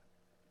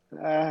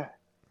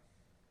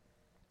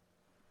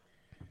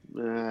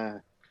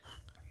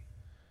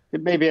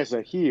 It maybe as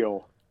a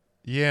heel.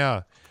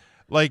 Yeah,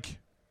 like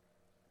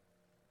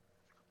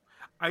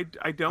I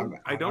don't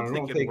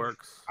think it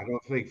works. I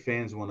don't think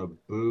fans want to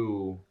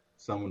boo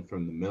someone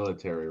from the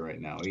military right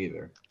now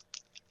either.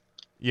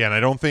 yeah, and I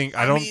don't think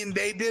I mean,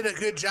 they did a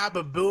good job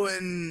of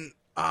booing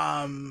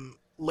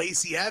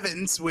Lacey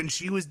Evans when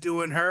she was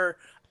doing her.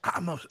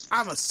 I'm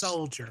a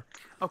soldier.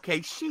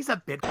 Okay, she's a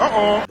bit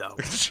Uh-oh. though.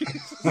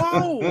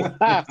 Whoa,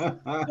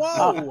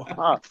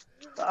 whoa,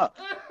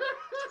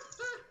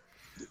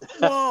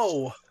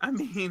 whoa! I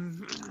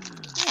mean,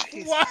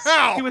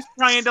 Wow. he was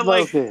trying to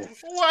like Smoke it.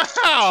 stack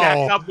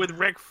Wow. up with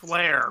Ric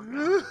Flair.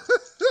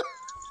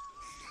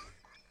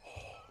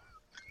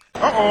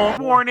 Uh-oh.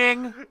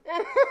 Warning.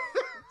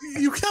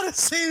 You gotta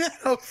say that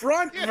up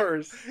front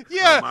first.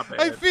 Yeah, Oh, my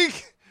bad.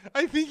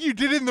 I think you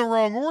did it in the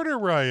wrong order,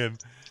 Ryan.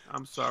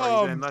 I'm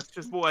sorry, then.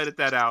 We'll edit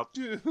that out.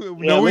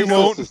 No, we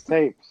won't. This is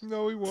tape.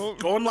 No, we won't.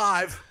 Going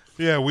live.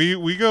 Yeah,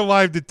 we go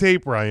live to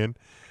tape, Ryan.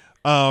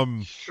 Are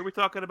we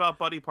talking about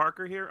Buddy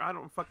Parker here? I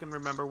don't fucking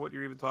remember what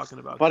you're even talking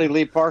about. Buddy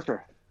Lee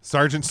Parker.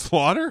 Sergeant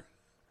Slaughter.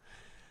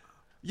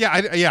 Yeah,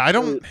 I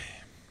don't.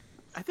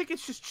 I think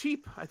it's just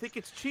cheap. I think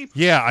it's cheap.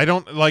 Yeah, I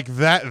don't like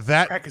that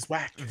Crack is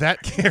whack.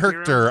 that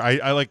character.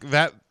 I like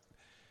that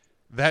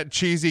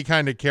cheesy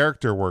kind of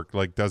character work.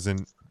 Like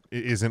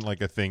isn't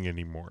like a thing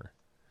anymore.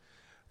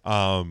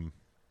 I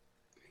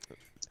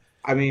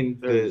mean,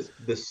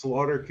 the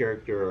Slaughter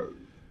character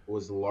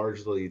was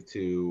largely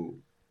to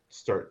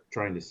start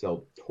trying to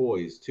sell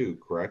toys too,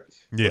 correct?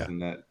 Yeah. Wasn't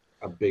that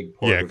a big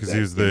part? Yeah, of because that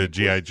he was the gimmick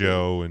GI to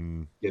Joe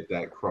and get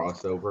that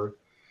crossover.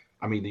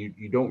 I mean,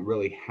 you don't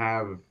really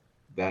have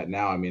that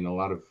now. I mean, a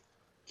lot of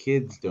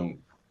kids don't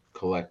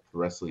collect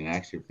wrestling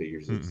action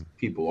figures. It's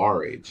people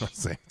our age.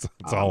 it's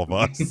all of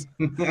us.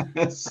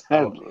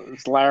 So,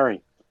 It's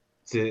Larry.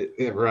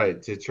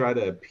 to try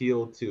to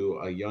appeal to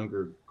a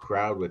younger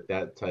crowd with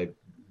that type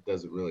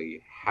doesn't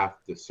really have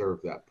to serve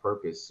that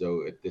purpose.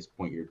 So at this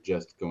point, you're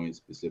just going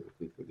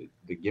specifically for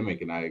the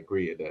gimmick, and I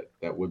agree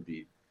that would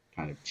be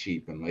kind of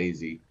cheap and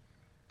lazy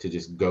to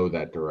just go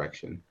that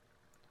direction,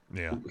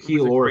 Yeah,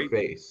 heel or great-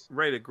 face.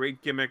 Right, a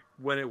great gimmick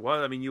when it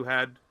was. I mean, you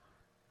had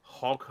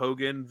Hulk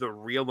Hogan, the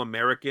real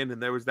American,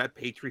 and there was that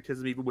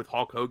patriotism even with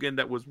Hulk Hogan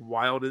that was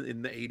wild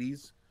in the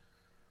 80s.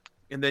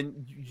 And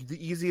then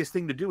the easiest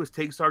thing to do is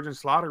take Sergeant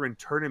Slaughter and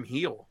turn him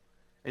heel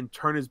and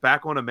turn his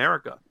back on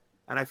America.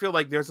 And I feel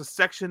like there's a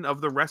section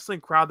of the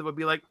wrestling crowd that would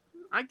be like,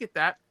 I get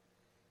that.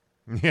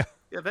 yeah,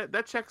 Yeah,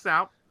 that checks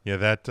out. yeah.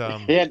 That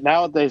Yeah,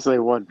 nowadays they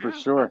would for Yeah,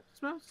 sure.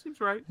 Seems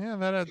right. yeah,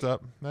 that adds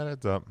up. That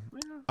adds up.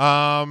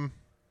 Yeah.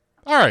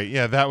 All right,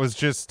 yeah, that was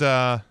just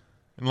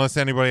unless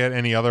anybody had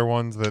any other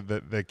ones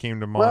that came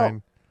to Well,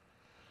 mind.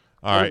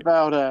 All What right.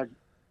 about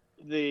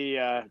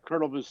the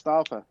Colonel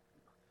Mustafa?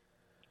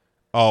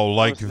 Oh,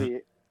 like That was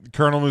the-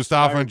 Colonel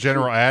Mustafa Iron and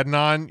General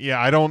Adnan. Yeah,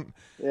 I don't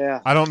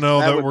yeah. know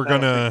That that would- we're that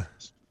would gonna.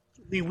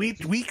 I mean,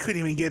 we couldn't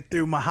even get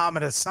through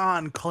Muhammad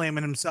Hassan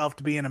claiming himself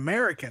to be an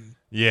American.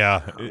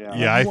 Yeah, Yeah.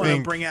 yeah. I You wanna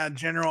think bring out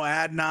General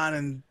Adnan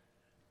and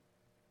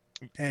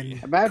and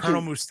Imagine-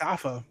 Colonel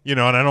Mustafa. You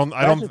know, and I don't,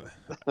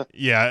 Imagine-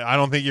 yeah, I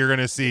don't think you're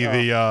gonna see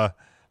the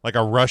like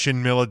a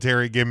Russian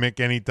military gimmick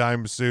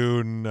anytime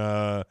soon.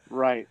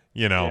 Right.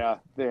 You know,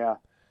 Yeah.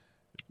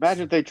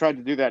 Imagine if they tried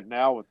to do that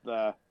now with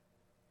a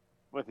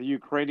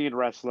Ukrainian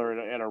wrestler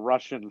and a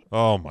Russian.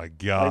 oh my Like,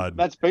 God,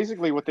 that's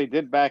basically what they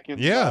did back in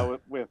Yeah.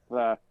 with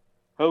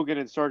Hogan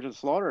and Sergeant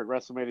Slaughter at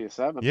WrestleMania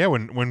 7. yeah.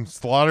 When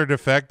Slaughter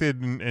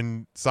defected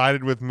and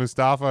sided with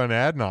Mustafa and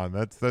Adnan,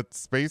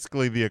 that's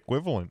basically the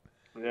equivalent.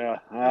 Yeah,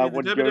 Yeah, the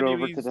wouldn't go over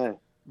WWE's today.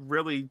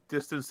 really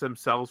distance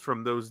themselves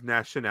from those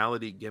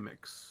nationality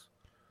gimmicks.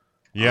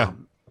 Yeah,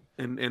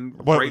 And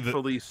What,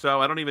 rightfully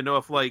so. I don't even know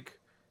if like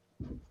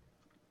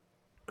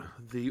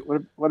the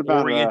What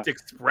about Orient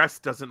Express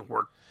doesn't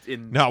work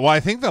in no. Well, I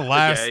think the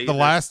last Okay, the that's-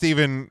 last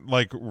even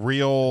like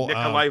real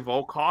Nikolai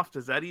Volkov.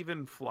 Does that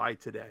even fly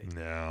today?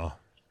 no,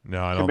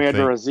 I don't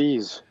Commander think.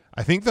 Aziz?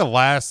 I think the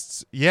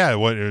last,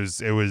 what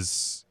it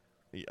was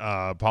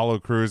Apollo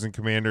Crews and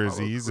Commander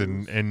Apollo Aziz,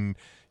 Crews. and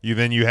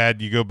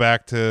you go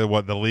back to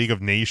what, the League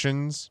of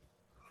Nations,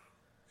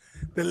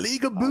 The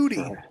League of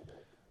Booty.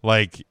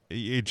 like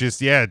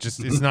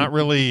it's not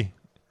really.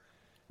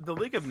 The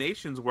League of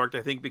Nations worked,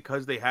 I think,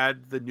 because they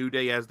had the New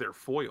Day as their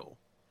foil.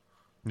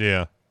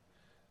 Yeah,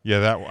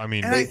 that, I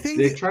mean, And I think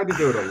They tried to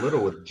do it a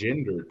little with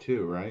gender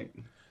too, right?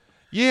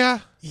 yeah.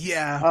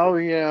 yeah. Oh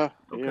yeah,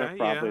 yeah, Okay,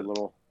 probably yeah. a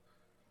little.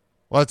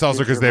 Well, that's also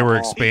because they were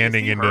Is he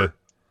expanding Is he into. hurt?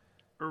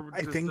 Or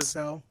I does think this-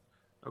 so.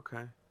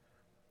 Okay.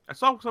 I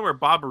saw somewhere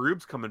Bob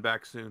Arube's coming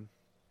back soon.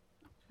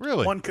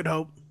 Really? One could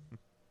hope.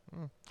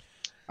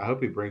 I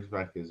hope he brings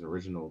back his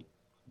original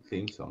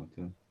theme song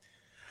too.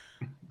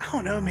 I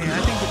don't know, man. I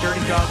think the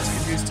Dirty Dogs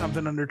could do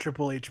something under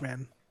Triple H,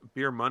 man.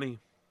 Beer money.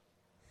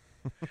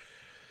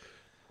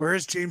 Where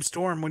is James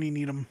Storm when you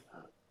need him?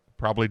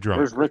 Probably drunk.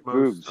 There's Rick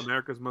Most, Boogs.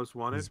 America's Most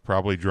Wanted. He's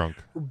probably drunk.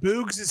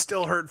 Boogs is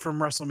still hurt from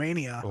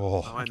WrestleMania.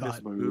 Oh, Oh, I miss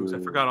God. Boogs.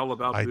 I forgot all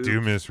about I Boogs. do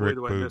miss Boy, Rick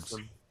do I miss Boogs.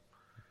 him.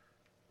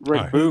 Rick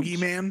Alright. Boogie Boogs.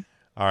 Man.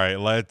 all right.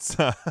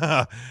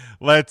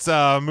 Let's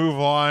move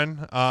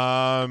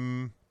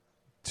on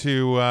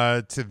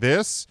to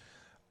this.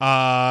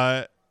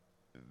 We're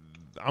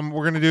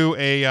gonna do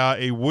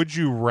a would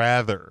you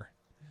rather.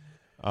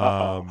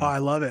 Oh, I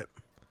love it.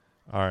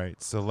 All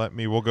right, so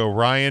we'll go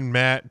Ryan,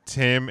 Matt,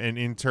 Tim, and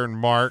intern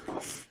Mark.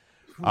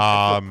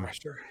 I I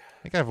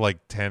think I have like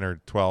 10 or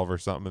 12 or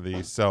something of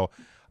these. So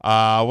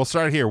we'll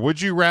start here.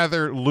 Would you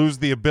rather lose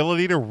the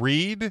ability to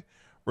read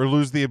or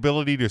lose the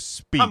ability to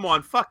speak? Come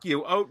on, fuck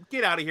you. Oh,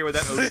 get out of here with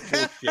that Otis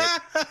bullshit.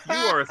 You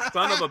are a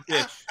son of a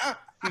bitch.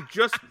 You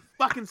just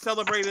fucking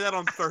celebrated that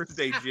on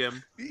Thursday,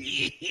 Jim.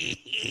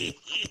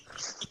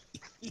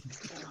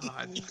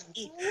 God.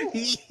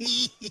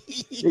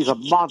 He's a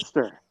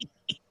monster.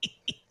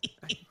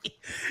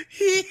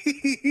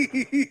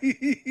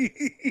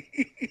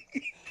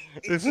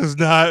 This is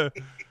not.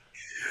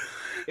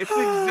 It's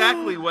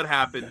exactly what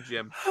happened,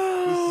 Jim.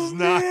 Oh, is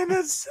not- man,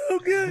 that's so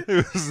good.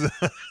 It was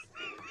not-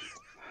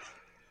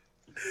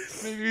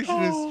 Maybe we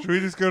should we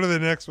just go to the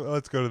next one?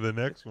 Let's go to the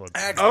next one.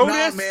 Actually,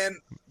 no, Otis? man.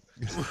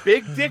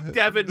 Big Dick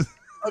Devin.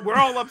 We're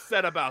all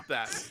upset about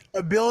that.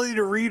 Ability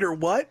to read or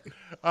what?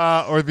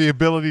 Or the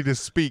ability to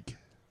speak.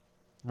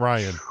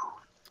 Ryan.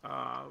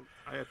 I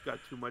have got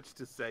too much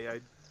to say.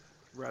 I'd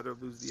rather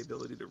lose the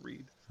ability to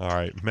read. All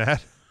right,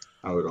 Matt.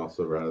 I would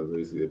also rather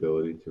lose the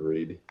ability to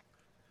read.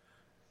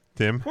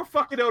 Tim. Poor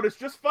fucking Otis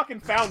just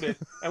fucking found it,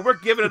 and we're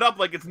giving it up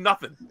like it's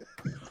nothing.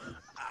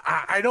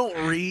 I don't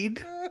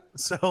read,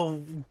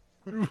 so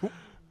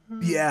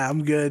yeah,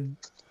 I'm good.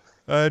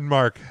 And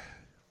Mark.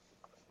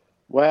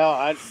 Well,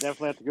 I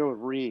definitely have to go with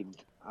Reed.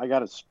 I got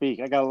to speak.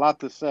 I got a lot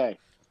to say.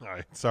 All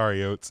right.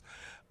 Sorry, Oates.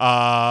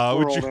 Poor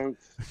Would old you,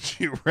 Oates. would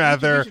you We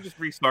rather? should just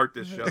restart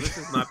this show. This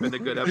has not been a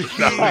good Not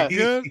episode.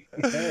 good?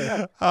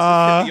 Hit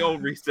Uh, the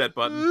old reset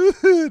button.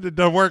 it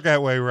don't work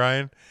that way,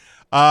 Ryan.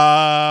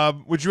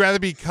 Would you rather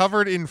be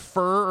covered in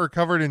fur or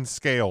covered in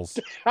scales?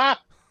 I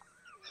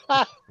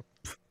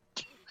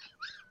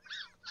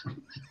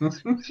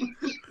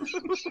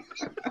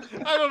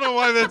don't know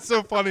why that's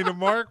so funny to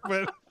Mark,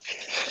 but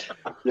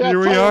Yeah, Here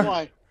we tell are. him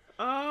why.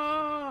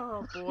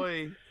 Oh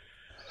boy.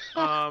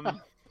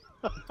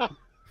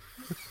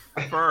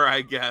 Fur,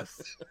 I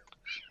guess.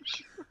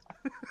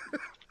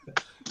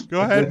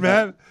 go ahead,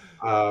 Matt.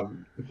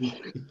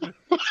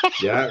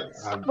 Yeah,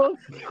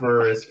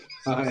 fur is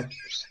fine.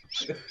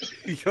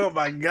 Oh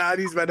my God,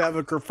 he's about to have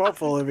a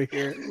kerfuffle over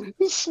here.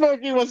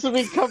 Smokey wants to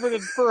be covered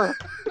in fur.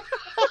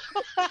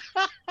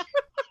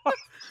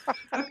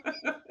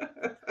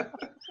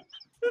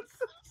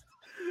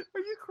 Are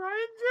you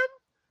crying,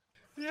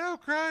 Jim? Yeah, I'm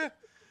crying.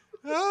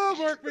 Oh,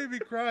 Mark made me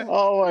cry.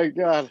 Oh my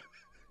God.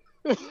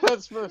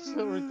 That's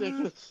so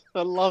ridiculous.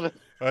 I love it.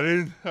 I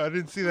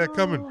didn't see that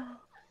coming.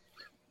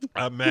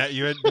 Matt,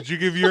 did you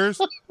give yours?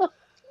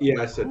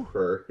 Yeah, I said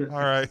fur. All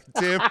right,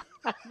 Tim,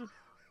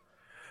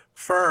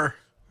 Fur.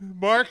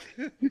 Mark.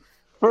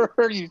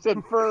 Fur, you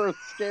said fur with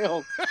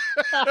scales.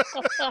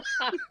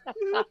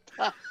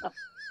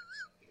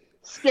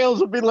 Scales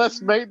would be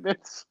less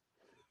maintenance,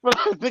 but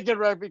I think I'd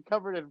rather be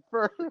covered in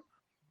fur.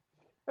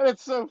 And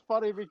it's so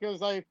funny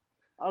because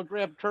I'll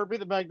grab Kirby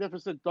the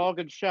Magnificent Dog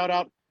and shout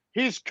out,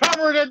 "He's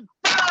covered in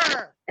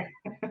fur!" I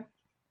do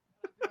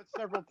it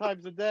several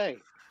times a day.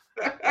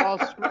 I'll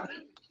scream,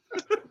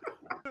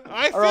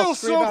 I Or I'll feel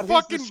scream so out, "He's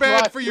fucking bad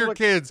described for to your look-"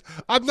 kids.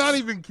 I'm not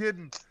even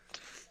kidding.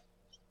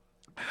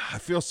 I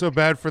feel so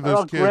bad for or I'll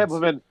those grab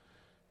kids. him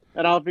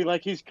and I'll be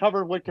like, "He's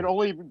covered what can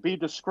only be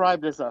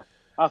described as a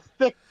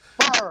thick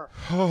fur."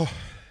 Oh,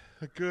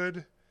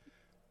 good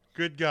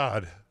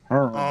God.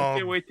 I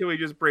can't wait till he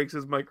just breaks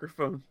his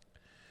microphone.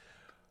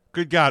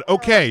 Good God.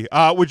 Okay.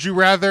 Would you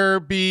rather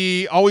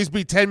always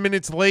be 10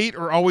 minutes late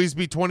or always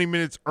be 20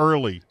 minutes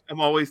early?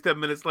 I'm always 10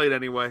 minutes late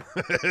anyway.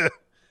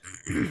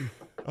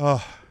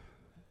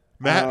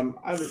 Matt?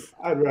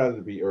 I'd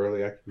rather be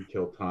early. I can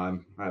kill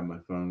time. I have my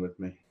phone with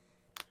me.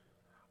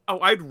 Oh,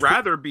 I'd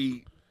rather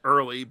be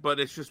early, but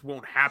it just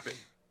won't happen.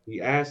 He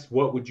asked,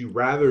 "What would you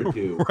rather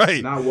do?"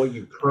 Right. Not what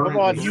you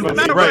currently. on, do. you No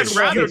matter Right. what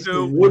I'd rather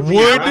do. Would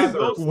you rather?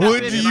 Would Step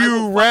in and I you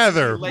will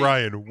rather, fucking be late.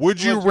 Ryan? Would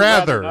you Would you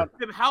rather rather? not-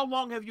 Tim, how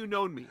long have you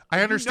known me?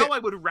 I understand. You know I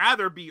would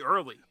rather be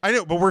early. I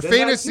know, but we're Then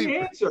fantasy.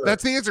 That's the answer.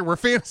 That's the answer. We're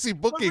fantasy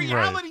But booking,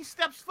 reality right?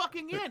 steps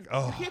fucking in.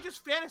 Oh. You can't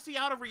just fantasy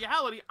out of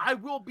reality. I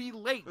will be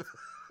late.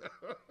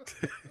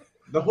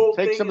 The whole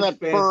Take thing some is of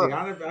that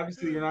fantasy. fur.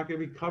 Obviously, you're not going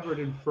to be covered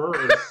in fur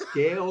or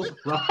scales.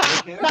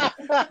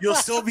 Ryan. You'll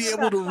still be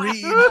able to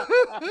read.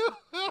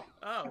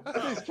 Oh,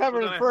 He's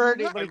covered in fur,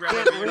 but he I'd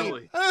rather can't be read.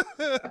 early.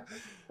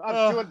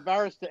 I'm too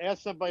embarrassed to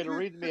ask somebody to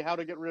read me how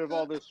to get rid of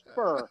all this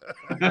fur.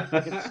 I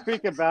can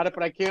speak about it,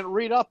 but I can't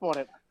read up on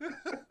it.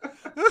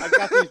 I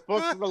got these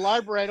books from the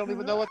library. I don't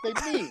even know what they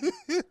mean.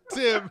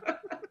 Tim.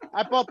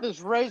 I bought this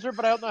razor,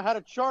 but I don't know how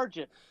to charge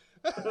it.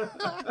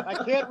 I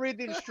can't read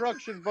the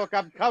instruction book.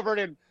 I'm covered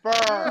in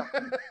fur.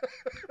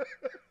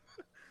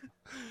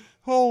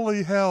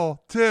 Holy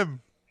hell.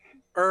 Tim.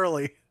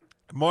 Early.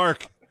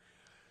 Mark.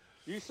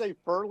 You say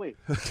furly.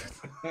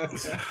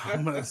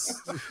 I'm gonna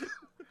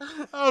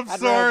I'm I'd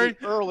sorry. rather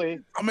be early,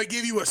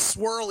 give you a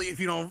swirly if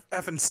you don't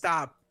effing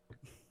stop.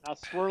 not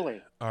swirly.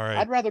 All right.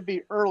 I'd rather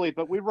be early,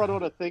 but we run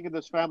on a thing in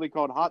this family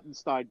called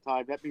Hottenstein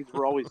time. That means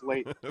we're always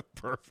late.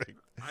 Perfect.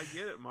 I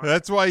get it, Mark.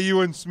 That's why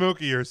you and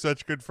Smokey are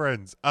such good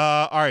friends.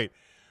 All right.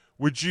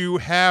 Would you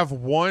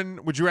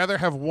rather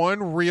have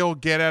one real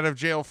get out of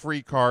jail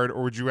free card,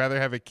 or would you rather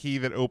have a key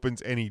that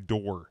opens any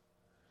door?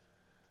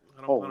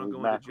 I don't want to Holy go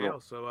into mackerel. jail,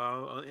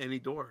 so any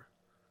door.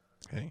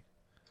 Okay.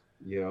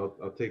 Yeah,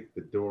 I'll take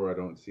the door. I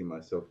don't see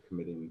myself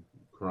committing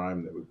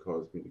crime that would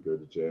cause me to go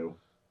to jail.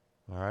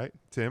 All right.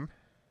 Tim.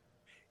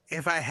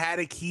 If I had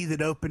a key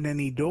that opened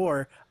any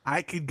door,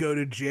 I could go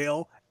to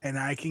jail and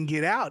I can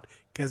get out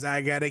because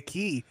I got a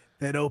key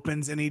that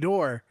opens any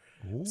door.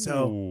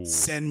 So Ooh.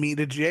 send me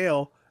to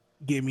jail.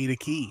 Give me the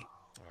key.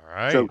 All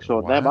right. Jokes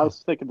on them. I Wow. was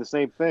thinking the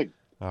same thing.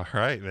 All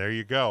right. There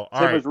you go.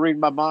 All Tim right. was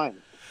reading my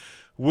mind.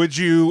 Would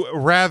you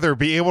rather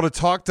be able to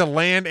talk to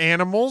land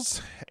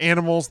animals,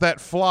 animals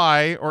that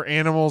fly, or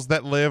animals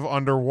that live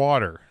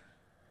underwater?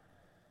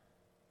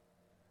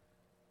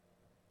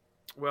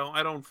 Well,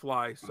 I don't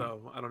fly,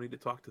 so I don't need to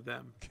talk to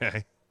them.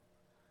 Okay.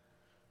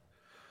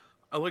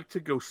 I like to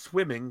go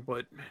swimming,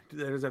 but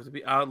there does have to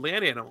be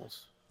land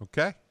animals.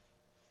 Okay.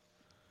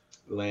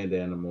 Land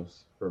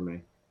animals for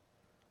me.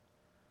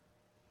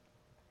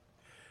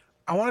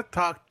 I want to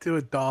talk to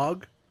a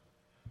dog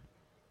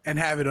and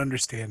have it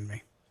understand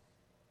me.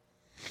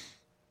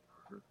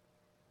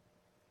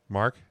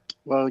 Mark?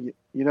 Well, you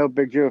know,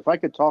 Big Joe, if I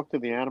could talk to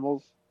the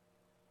animals,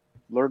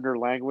 learn their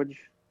language,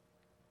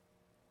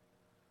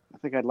 I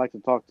think I'd like to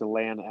talk to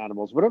land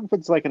animals. What if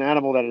it's like an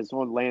animal that is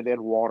on land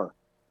and water?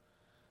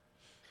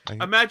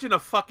 Imagine a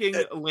fucking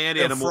land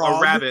a animal, frog?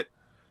 a rabbit,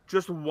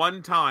 just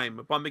one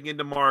time bumping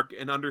into Mark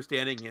and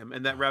understanding him,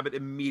 and that rabbit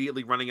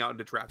immediately running out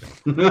into traffic.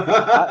 Then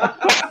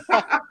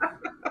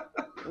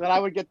I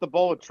would get the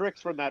bowl of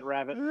tricks from that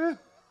rabbit.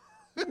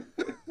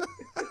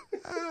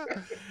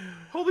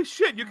 Holy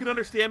shit, you can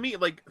understand me?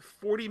 Like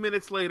 40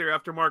 minutes later,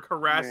 after Mark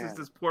harasses Man.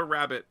 this poor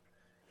rabbit,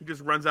 he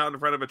just runs out in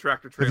front of a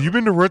tractor trailer. Have you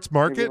been to Roots You'd be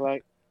Market?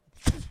 like,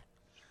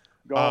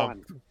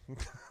 gone.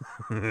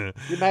 You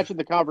imagine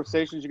the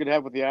conversations you could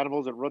have with the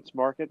animals at Roots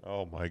Market?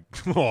 Oh my!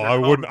 They're Oh, I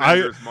called wouldn't.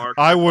 vendors, Mark.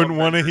 I They're called wouldn't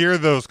want to vendors. hear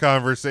those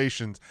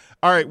conversations.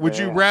 All right. Would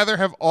you Yeah. rather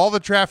have all the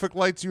traffic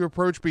lights you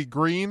approach be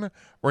green,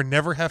 or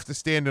never have to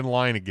stand in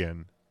line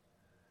again?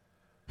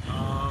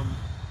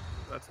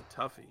 That's a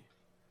toughie.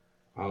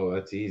 Oh,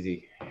 that's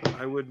easy.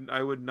 I would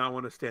not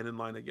want to stand in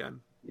line again.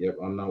 Yep,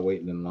 I'm not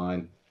waiting in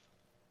line.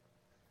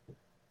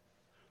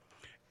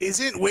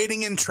 Isn't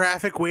waiting in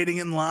traffic waiting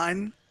in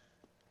line?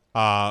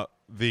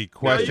 The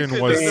question No,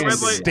 you could- was the red light-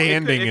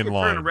 standing it in could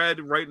line. turn red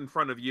right in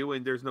front of you,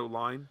 and there's no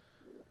line.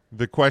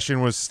 The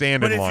question was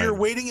stand But in if line. you're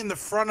waiting in the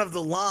front of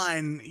the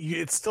line,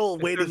 it's still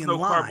If waiting there's in no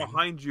car line.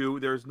 behind you,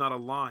 there's not a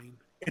line.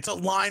 It's a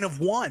line of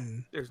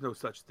one There's no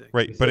such thing.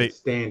 right, He but said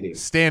standing.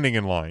 standing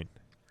in line.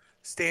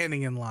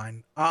 standing in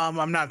line.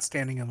 I'm not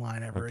standing in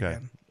line ever Okay.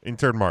 again.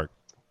 Intern Mark.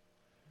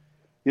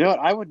 You know what?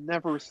 I would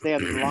never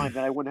stand in line.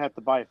 Then I wouldn't have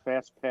to buy a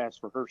fast pass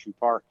for Hershey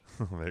Park.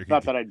 There you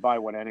Not go. that I'd buy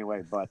one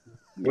anyway, but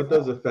What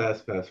does a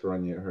fast pass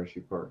run you at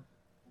Hershey Park?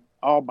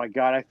 Oh my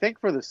God! I think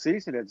for the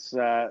season it's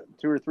 $200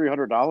 or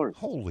 $300.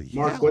 Holy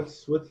Mark, hell.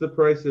 what's the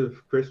price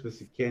of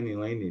Christmas at Candy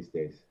Lane these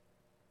days?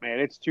 Man,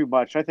 it's too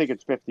much. I think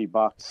it's $50.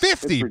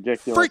 50 It's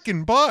ridiculous.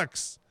 freaking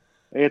bucks.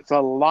 It's a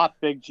lot,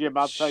 Big Jim.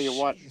 I'll tell you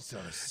what.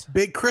 Jesus.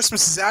 Big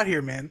Christmas is out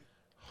here, man.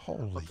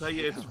 Holy. I'll tell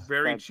you, it's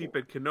very cheap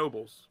at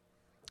Knoebels.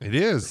 It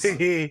is.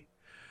 It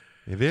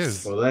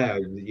is. Well,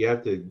 that you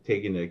have to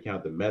take into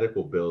account the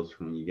medical bills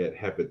when you get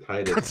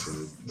hepatitis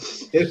and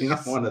sitting on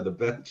one of the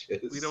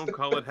benches. We don't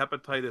call it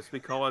hepatitis. We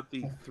call it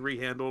the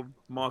three-handled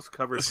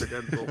moss-covered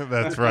credential.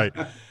 That's right.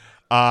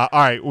 All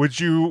right. Would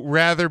you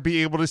rather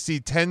be able to see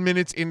 10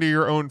 minutes into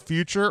your own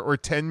future or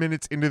 10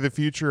 minutes into the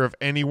future of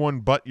anyone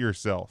but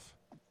yourself?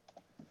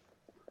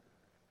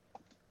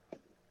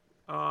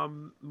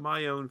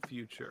 My own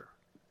future.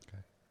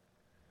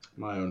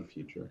 My own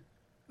future.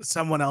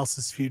 Someone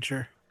else's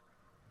future.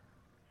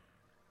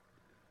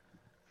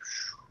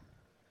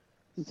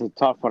 It's a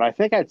tough one. I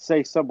think I'd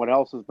say someone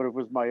else's, but if it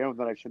was my own,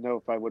 then I should know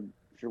if I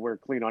should wear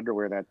clean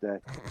underwear that day.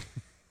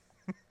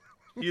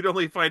 You'd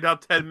only find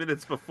out 10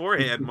 minutes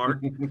beforehand, Mark.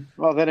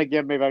 Well, then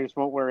again, maybe I just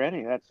won't wear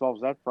any. That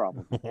solves that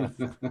problem.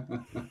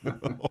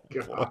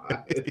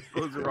 God.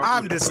 Those are all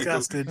I'm the-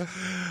 disgusted.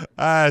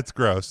 It's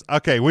gross.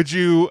 Okay. Would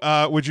you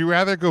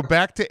rather go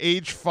back to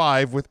age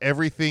 5 with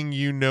everything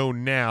you know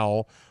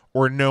now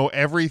or know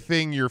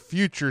everything your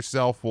future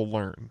self will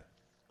learn?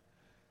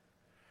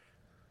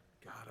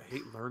 God, I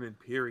hate learning,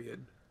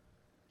 period.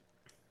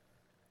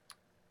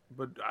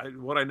 But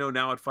what I know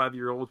now at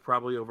 5-year-old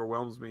probably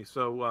overwhelms me.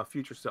 So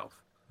future self.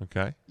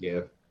 Okay.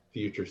 Yeah,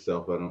 future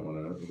self. I don't want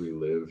to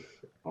relive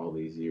all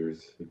these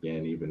years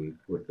again, even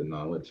with the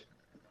knowledge.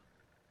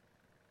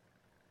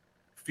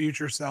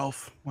 Future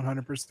self,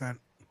 100%.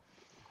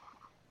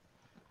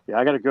 Yeah,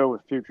 I got to go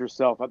with future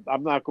self.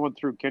 I'm not going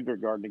through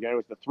kindergarten again. It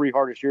was the 3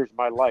 hardest years of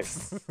my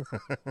life.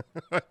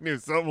 I knew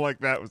something like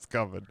that was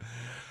coming.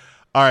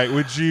 All right.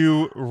 Would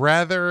you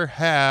rather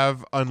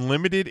have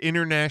unlimited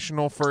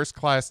international first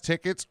class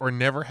tickets or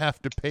never have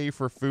to pay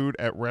for food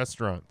at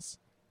restaurants?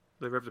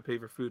 Never have to pay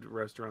for food at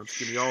restaurants.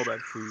 Give me all that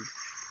food.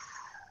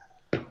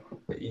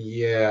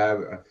 Yeah,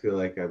 I feel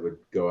like I would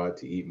go out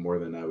to eat more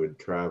than I would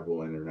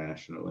travel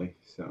internationally.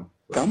 So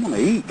I'm gonna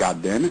eat,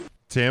 goddammit.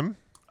 Tim?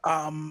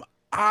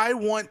 I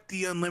want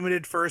the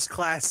unlimited first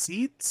class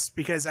seats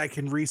because I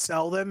can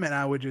resell them and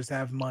I would just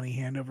have money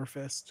hand over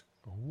fist.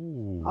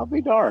 Ooh. I'll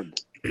be darned.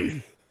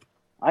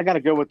 I got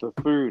to go with the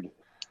food.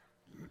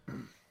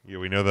 Yeah,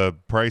 we know the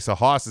price of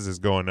horses is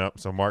going up,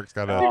 so Mark's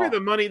got I to. figure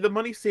the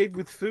money saved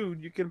with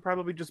food, you can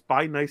probably just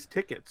buy nice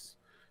tickets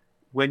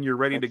when you're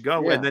ready to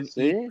go, Yeah, and then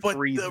see? eat But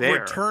free the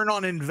there. return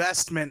on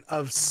investment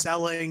of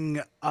selling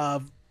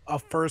a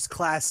first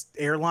class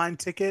airline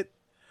ticket,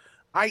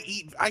 a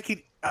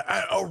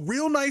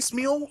real nice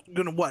meal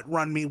gonna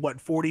run me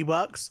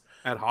 $40?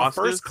 At A hostas,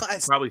 first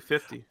class probably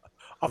 50.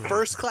 a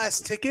first class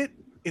ticket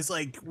is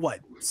like what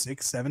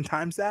 6-7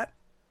 times that.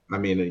 I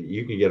mean,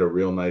 you can get a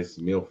real nice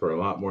meal for a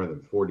lot more than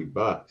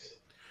 $40.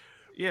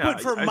 Yeah, But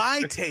for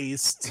my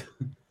taste,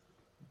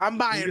 I'm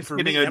buying just for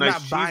getting me. a I'm nice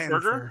not buying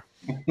cheeseburger?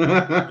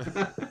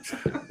 for.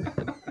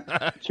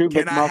 2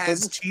 Can I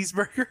has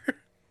McMuffins. cheeseburger?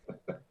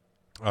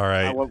 All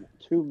I right. want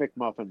 2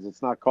 McMuffins.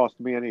 It's not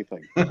costing me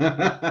anything.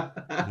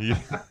 You-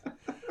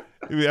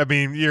 I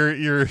mean,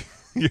 you're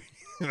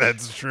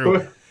that's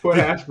true. Put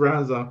hash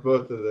browns on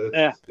both of those.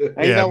 Yeah. Hey, you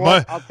Yeah, know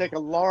what? I'll take a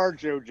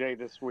large OJ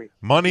this week.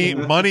 Money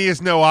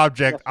is no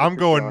object. Yes, I'm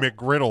going sir.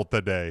 McGriddle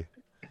today.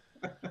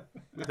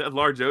 That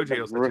large OJ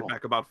will set you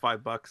back about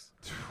 $5.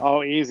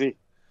 Oh, easy.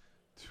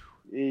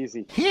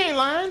 Easy.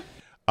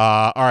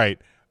 All right.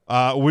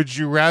 Would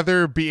you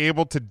rather be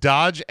able to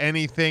dodge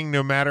anything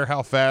no matter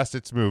how fast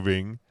it's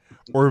moving,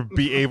 or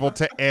be able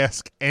to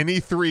ask any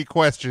 3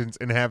 questions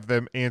and have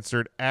them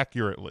answered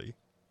accurately?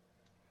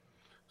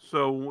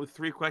 So with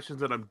 3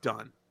 questions and I'm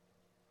done.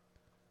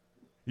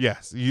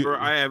 Yes. Or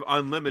I have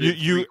unlimited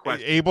you 3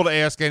 questions. able to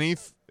ask any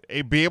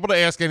be able to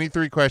ask any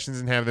 3 questions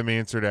and have them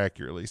answered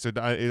accurately. So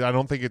I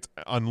don't think it's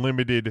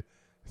unlimited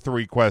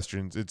 3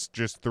 questions. It's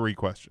just 3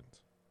 questions.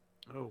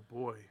 Oh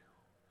boy.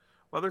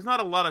 Well, there's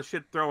not a lot of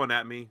shit throwing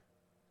at me,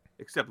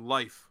 except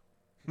life.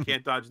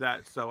 Can't dodge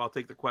that, so I'll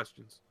take the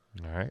questions.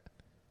 All right.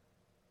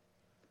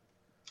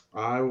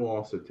 I will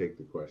also take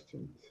the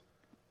questions.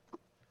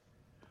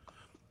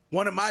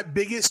 One of my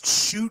biggest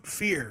shoot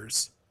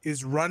fears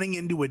is running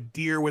into a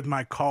deer with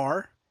my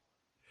car.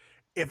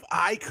 If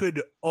I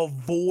could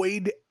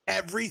avoid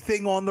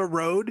everything on the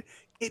road,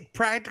 it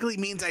practically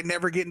means I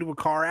never get into a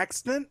car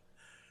accident.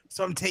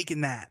 So I'm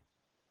taking that.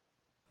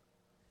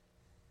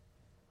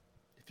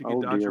 If you can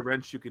Oh, dodge dear. a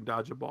wrench, you can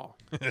dodge a ball.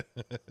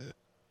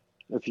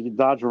 If you can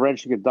dodge a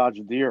wrench, you can dodge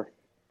a deer.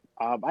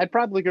 I'd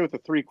probably go with the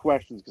 3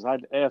 questions because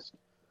I'd ask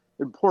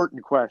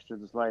important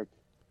questions like,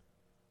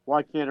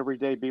 why can't every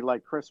day be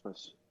like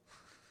Christmas?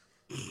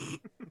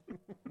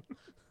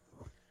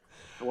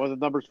 What are the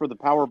numbers for the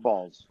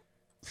Powerballs?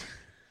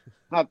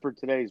 Not for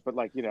today's, but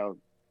like, If you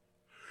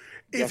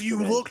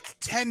yesterday's. looked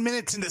 10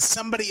 minutes into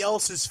somebody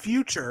else's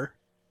future,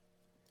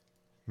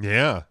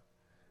 Yeah.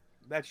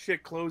 That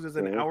shit closes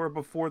an Mhm. hour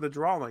before the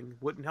drawing.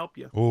 Wouldn't help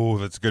you. Oh,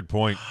 that's a good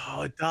point.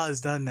 Oh, it does,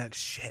 doesn't it?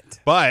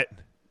 Shit. But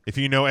if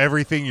you know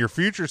everything your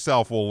future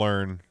self will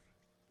learn,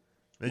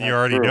 then you That's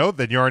already true. know.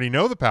 Then you already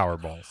know the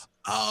Powerballs.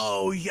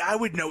 Oh, yeah, I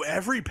would know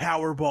every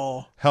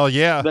Powerball. Hell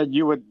yeah! Then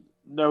you would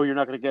know you're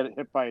not going to get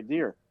hit by a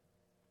deer.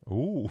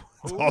 Ooh,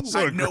 that's Ooh, also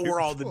a I'd know great where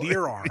all the point.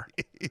 deer are.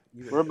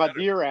 Even Where my better.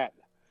 deer at?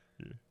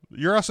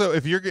 You're also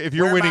if you're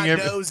Where winning my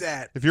every nose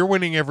at? if you're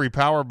winning every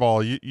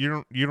Powerball,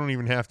 you don't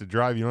even have to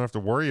drive. You don't have to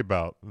worry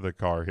about the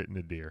car hitting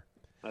a deer.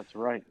 That's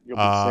right. You'll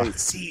be safe.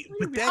 See, What do you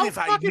but mean? then How if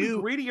I fucking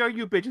knew, greedy are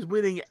you bitches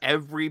winning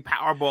every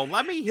Powerball?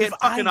 Let me hit If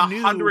I fucking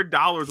knew-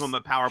 $100 on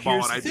the Powerball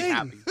Here's and the I'd be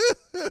thing.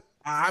 happy.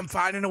 I'm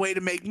finding a way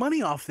to make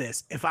money off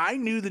this. If I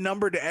knew the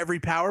number to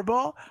every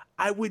Powerball,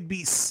 I would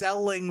be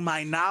selling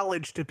my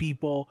knowledge to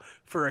people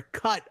for a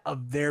cut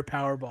of their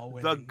Powerball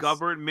winnings. The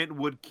government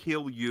would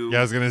kill you. Yeah,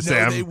 I was gonna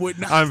say No, they would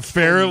not I'm kill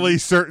fairly me.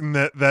 certain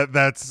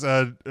that's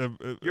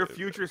Your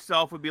future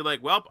self would be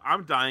like, well,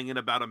 I'm dying in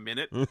about a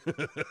minute.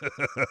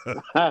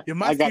 Yeah,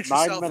 my I got future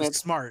 9 self is minutes.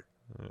 smart.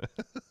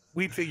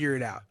 We'd figure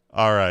it out.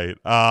 All right.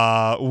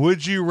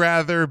 Would you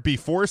rather be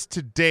forced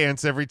to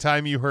dance every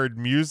time you heard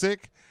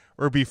music,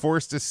 or be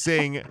forced to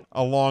sing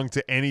along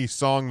to any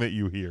song that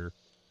you hear?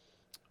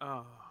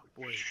 Oh,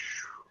 boy.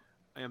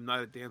 I am not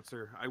a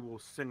dancer. I will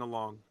sing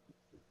along.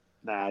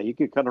 Nah, you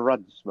could kind of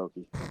run,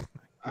 Smokey.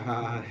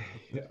 I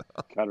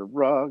Kind of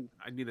run.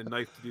 I need a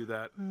knife to do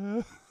that.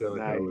 feel like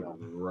Nah, I you would don't.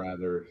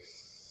 rather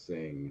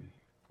sing.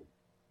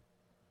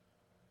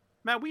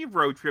 Matt, we've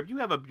road tripped. You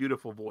have a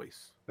beautiful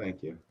voice.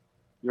 Thank you.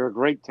 You're a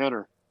great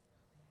tenor.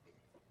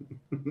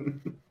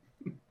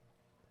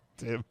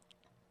 Tim.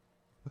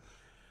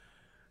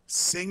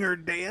 Sing or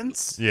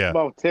dance? Yeah.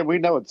 Well, Tim, we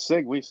know it's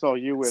sing. We saw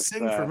you with.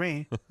 Sing for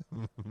me.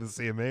 The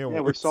CMA Yeah, we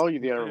Awards. saw you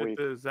the other At week.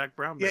 the Zach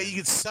Brown Yeah, band. you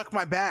could suck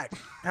my back.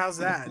 How's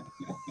that?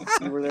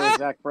 You were there with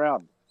Zach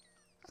Brown.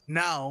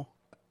 No.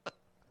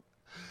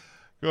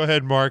 Go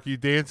ahead, Mark. You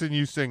dancing,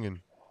 you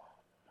singing.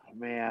 Oh,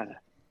 man,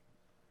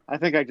 I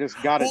think I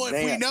just got Well, it.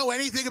 if we know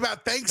anything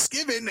about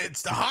Thanksgiving,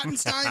 it's the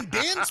Hottenstein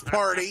dance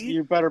party.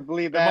 You better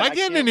believe that. Am I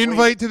getting can't an wait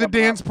invite to the come up.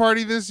 dance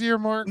party this year,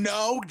 Mark?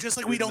 No, just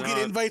like we You're don't get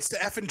not. invites to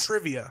effing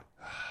trivia.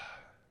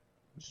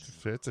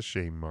 It's a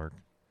shame, Mark.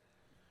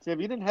 Tim,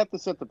 you didn't have to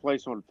set the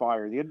place on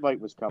fire. The invite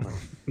was coming.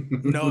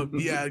 No,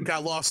 yeah, it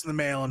got lost in the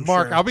mail. I'm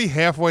Mark, sure. I'll be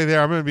halfway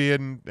there. I'm gonna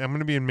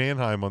be in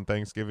Mannheim on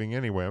Thanksgiving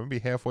anyway. I'm gonna be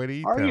halfway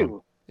to Are E-Town.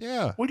 you?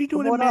 Yeah, What are you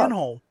doing Come in on up.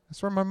 Manhole?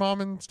 that's where my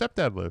mom and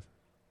stepdad live.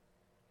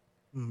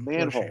 What a shame.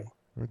 Manhole.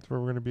 That's where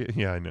we're gonna be.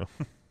 Yeah, I know.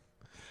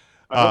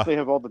 I hope they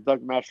have all the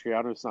Doug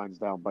Mastriano signs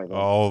down by then.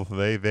 Oh,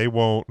 they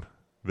won't.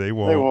 They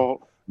won't. They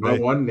won't. My They-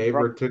 one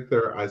neighbor took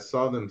their. I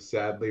saw them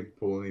sadly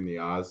pulling the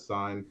Oz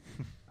sign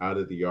out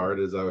of the yard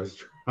as I was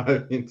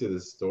driving into the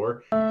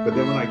store. But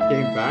then when I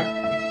came back,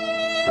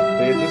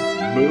 they had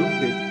just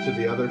moved it to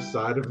the other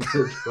side of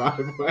their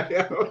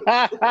driveway.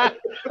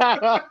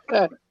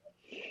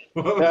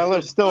 Yeah,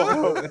 there's still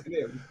hope.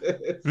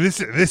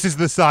 This is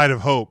the side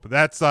of hope.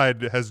 That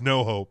side has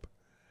no hope.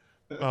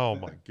 Oh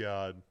my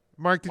God,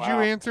 Mark, did you Wow.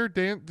 answer?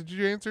 Did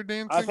you answer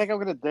dancing? I think I'm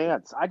gonna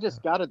dance. I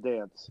just gotta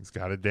dance. He's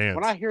got to dance.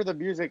 When I hear the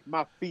music,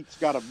 my feet's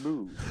gotta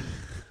move.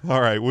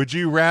 All right. Would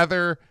you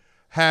rather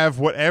have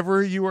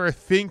whatever you are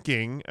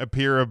thinking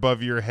appear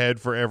above your head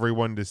for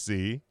everyone to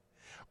see,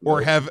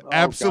 or have God.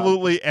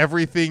 absolutely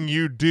everything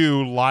you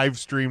do live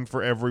streamed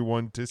for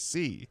everyone to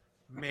see?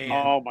 Man.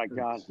 Oh my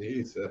god!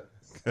 Jesus.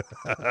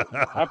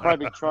 I'd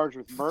probably be charged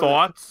with murder.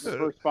 Thoughts in the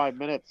first 5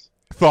 minutes.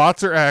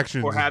 Thoughts or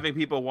actions? for having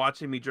people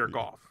watching me jerk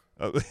off.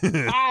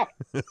 Ah!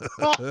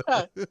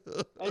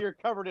 And you're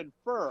covered in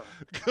fur.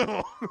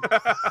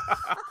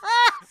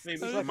 Maybe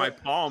like my a-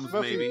 palms,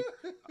 Smokey. maybe.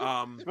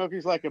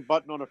 Smokey's like a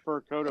button on a fur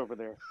coat over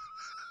there.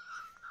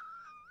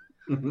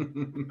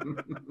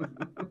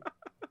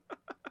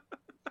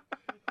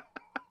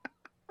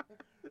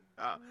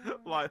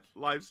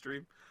 Live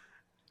stream.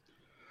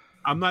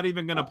 I'm not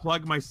even gonna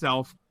plug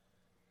myself.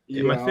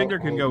 And my Yeah, finger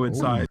can go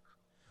inside.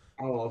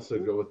 I'll also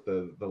go with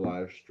the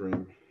live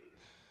stream.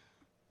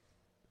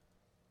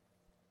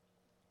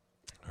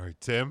 All right,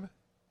 Tim.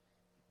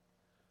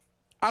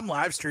 I'm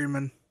live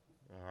streaming.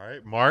 All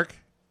right, Mark.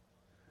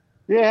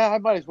 Yeah, I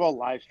might as well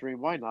live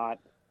stream. Why not?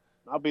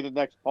 I'll be the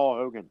next Paul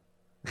Hogan.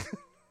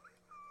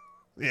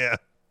 Yeah.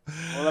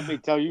 Well, let me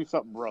tell you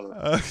something,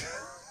 brother.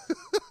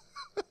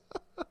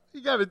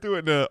 You got to do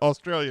it in an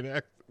Australian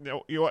accent.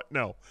 No, you what?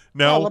 No,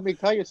 Well, no. let me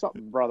tell you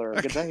something, brother.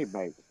 Good day,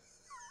 mate.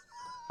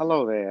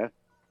 Hello there.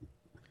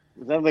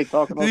 Is everybody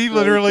talking? Did he Australian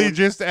literally to him?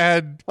 just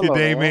add "Good Hello.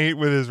 day, mate"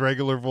 with his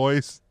regular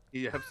voice?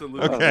 Yeah,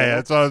 absolutely. Okay, yeah.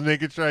 that's what I was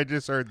making sure I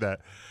just heard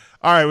that.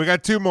 All right, we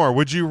got two more.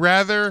 Would you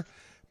rather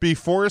be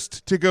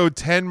forced to go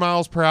 10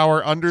 miles per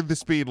hour under the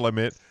speed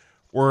limit,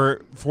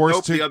 or forced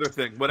Nope, the to other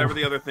thing. Whatever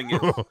the other thing is.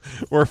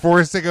 or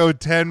forced to go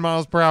 10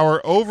 miles per hour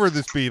over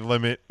the speed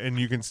limit, and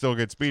you can still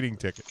get speeding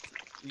tickets?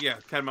 Yeah,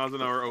 10 miles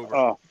an hour over.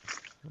 Oh,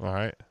 All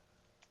right,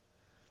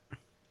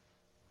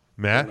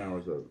 Matt, 10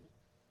 hours over.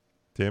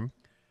 Tim.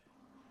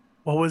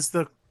 What was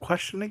the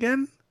question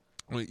again?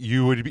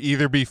 you would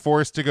either be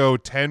forced to go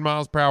 10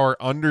 miles per hour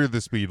under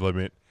the speed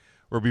limit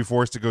or be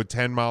forced to go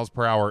 10 miles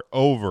per hour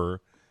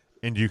over,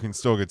 and you can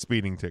still get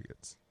speeding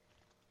tickets.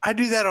 I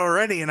do that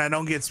already, and I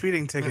don't get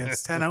speeding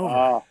tickets. 10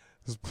 over.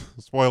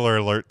 Spoiler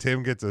alert,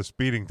 Tim gets a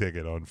speeding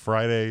ticket on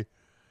Friday,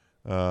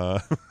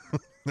 November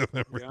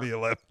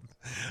the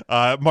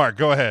 11th. Mark,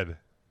 go ahead.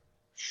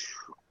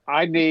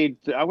 I'm going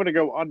to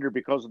go under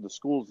because of the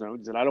school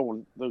zones, and I don't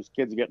want those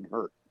kids getting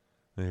hurt.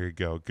 There you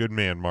go. Good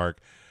man, Mark.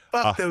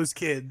 Fuck those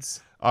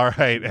kids. All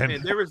right.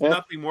 And there was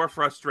nothing more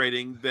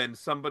frustrating than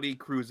somebody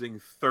cruising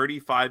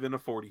 35 in a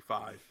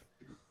 45.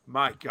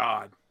 My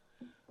God.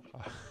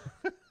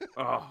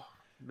 Oh,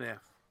 man.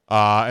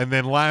 And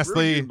then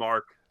lastly, Rude,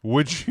 Mark.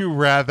 would you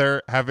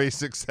rather have a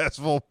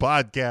successful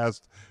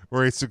podcast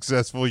or a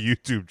successful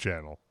YouTube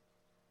channel?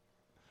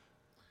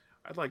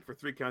 I'd like for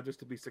 3 Count just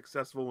to be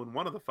successful in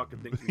one of the fucking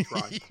things we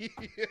try.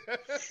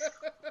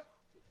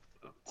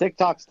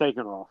 TikTok's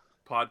taking off.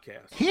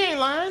 Podcast. He ain't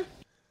lying.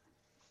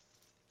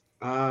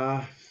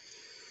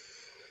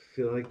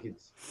 Feel like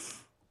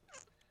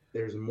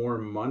there's more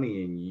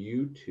money in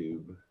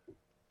YouTube.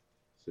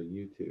 So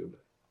YouTube.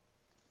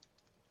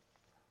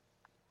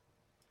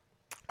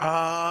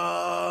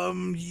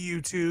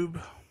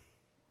 YouTube.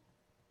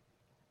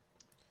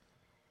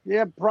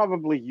 Yeah,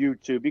 probably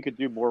YouTube. You could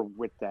do more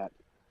with that.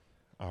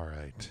 All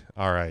right.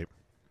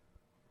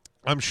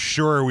 I'm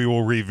sure we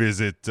will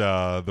revisit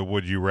the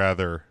Would You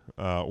Rather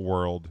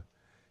world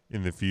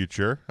in the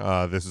future.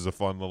 This is a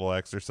fun little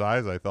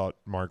exercise. I thought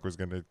Mark was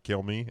going to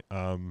kill me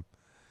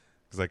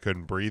because I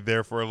couldn't breathe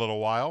there for a little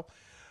while.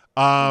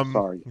 I'm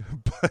sorry.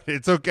 But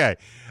it's okay.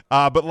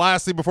 But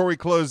lastly, before we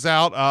close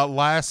out,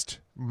 last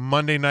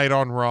Monday night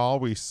on Raw,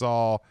 we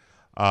saw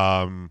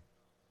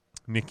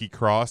Nikki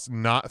Cross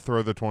not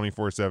throw the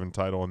 24/7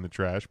 title in the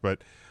trash,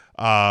 but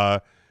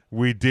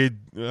we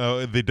did.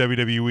 The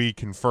WWE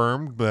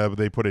confirmed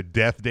they put a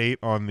death date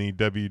on the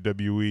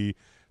WWE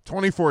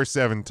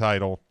 24/7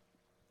 title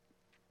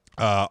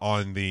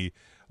on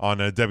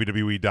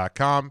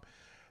WWE.com.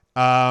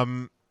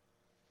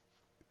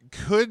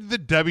 Could the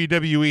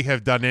WWE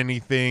have done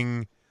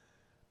anything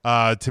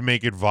to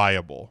make it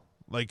viable?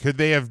 Like, could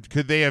they have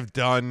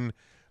done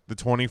the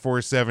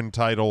 24/7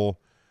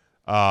 title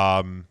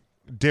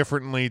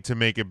differently to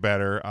make it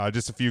better?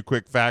 Just a few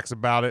quick facts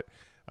about it.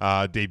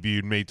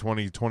 Debuted May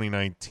 20,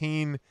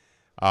 2019.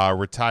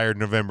 Retired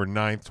November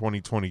 9th,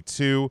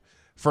 2022.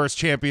 First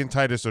champion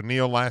Titus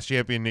O'Neil. Last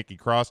champion Nikki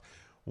Cross.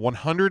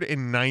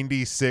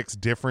 196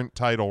 different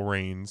title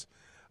reigns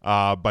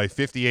by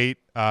 58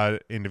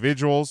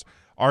 individuals.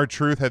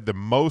 R-Truth had the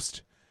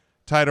most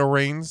title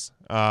reigns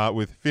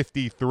with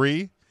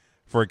 53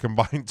 for a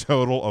combined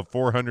total of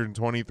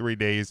 423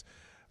 days.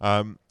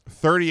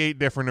 38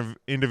 different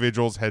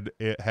individuals had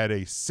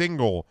a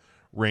single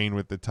reign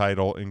with the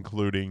title,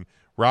 including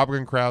Rob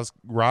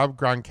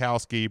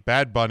Gronkowski,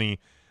 Bad Bunny,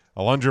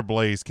 Alundra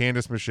Blaze,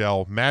 Candice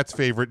Michelle, Matt's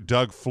favorite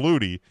Doug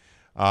Flutie,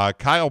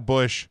 Kyle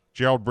Busch,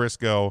 Gerald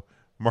Briscoe,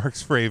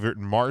 Mark's favorite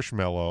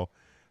Marshmello,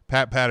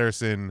 Pat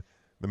Patterson,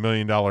 the $1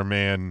 Million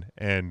Man,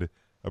 and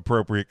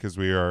appropriate because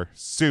we are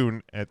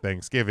soon at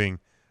Thanksgiving,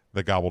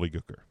 the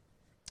Gobbledygooker.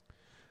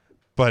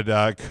 But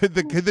could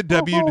the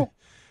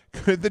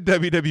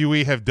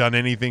WWE have done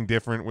anything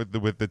different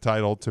with the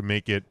title to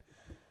make it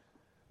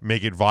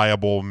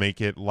viable,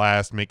 make it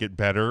last, make it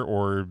better,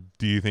 or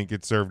do you think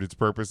it served its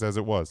purpose as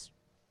it was?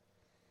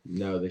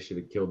 No, they should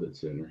have killed it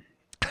sooner.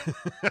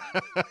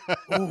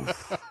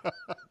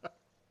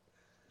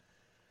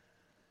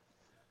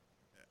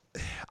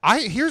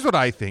 Here's what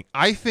I think.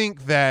 I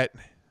think that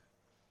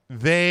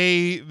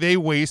they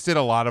wasted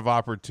a lot of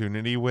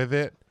opportunity with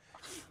it.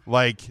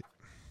 Like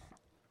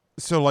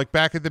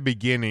back at the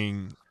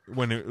beginning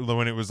when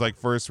it was like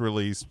first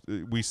released,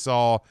 we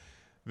saw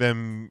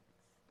them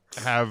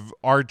have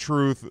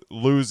R-Truth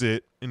lose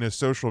it in a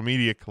social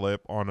media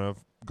clip on a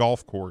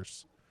golf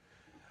course.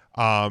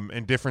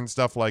 And different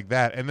stuff like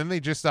that. And then they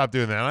just stopped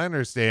doing that. And I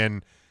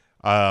understand,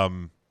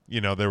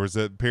 there was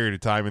a period of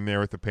time in there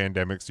with the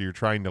pandemic, so you're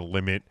trying to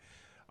limit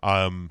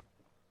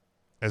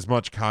as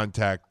much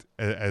contact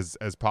as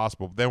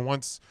possible. But then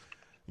once,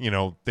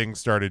 things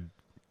started,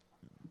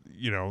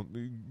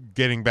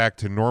 getting back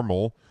to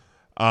normal,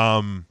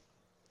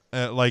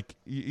 like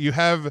you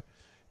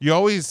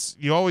always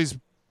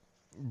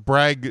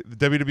brag,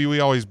 the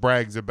WWE always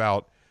brags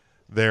about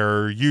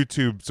their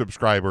YouTube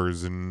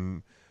subscribers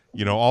and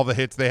all the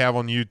hits they have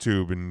on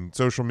YouTube and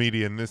social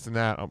media and this and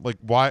that. I'm like,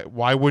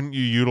 why wouldn't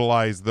you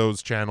utilize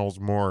those channels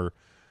more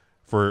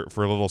for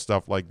little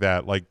stuff like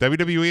that? Like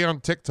WWE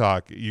on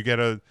TikTok, you get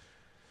a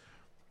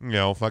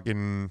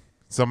fucking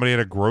somebody at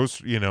a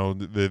grocery,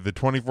 the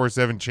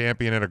 24/7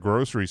 champion at a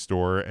grocery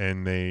store,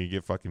 and they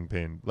get fucking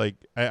pinned. Like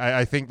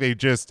I think they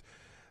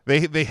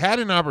had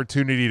an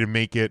opportunity to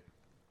make it,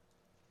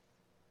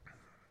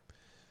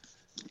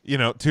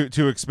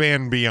 to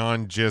expand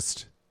beyond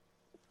just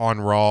on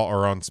Raw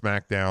or on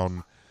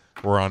SmackDown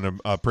or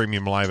on a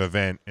premium live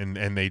event,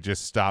 and they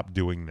just stopped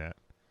doing that.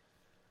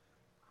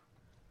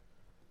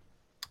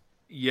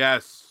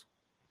 Yes.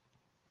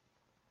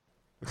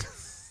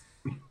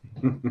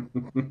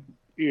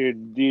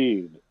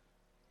 Indeed.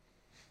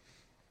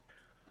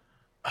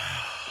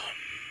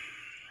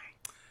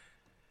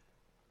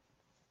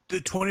 The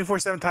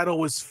 24/7 title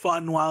was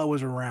fun while it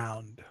was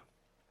around.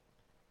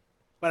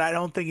 But I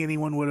don't think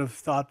anyone would have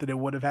thought that it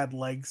would have had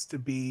legs to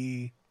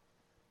be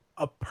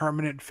a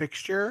permanent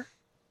fixture.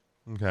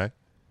 Okay.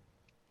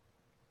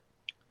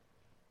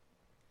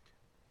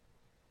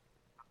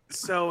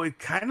 So it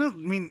kind of, I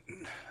mean,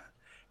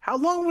 how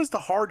long was the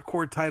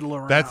hardcore title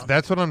around?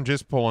 That's what I'm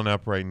just pulling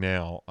up right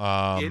now.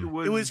 It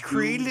was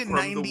created in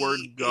from the word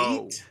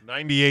go. 98.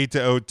 98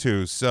 to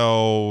 02.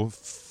 So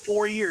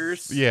 4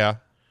 years. yeah.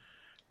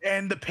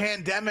 And the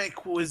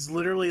pandemic was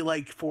literally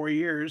like 4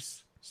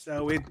 years.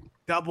 So it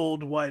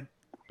doubled what?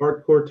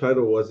 Hardcore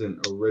title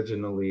wasn't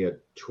originally a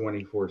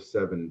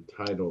 24/7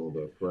 title,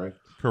 though, correct?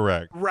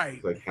 Correct. Right.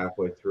 It's like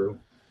halfway through.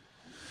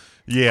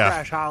 Yeah.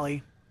 Crash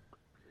Holly.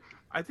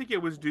 I think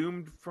it was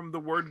doomed from the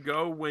word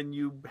go when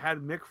you had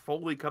Mick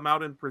Foley come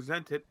out and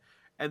present it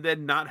and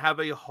then not have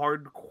a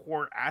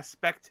hardcore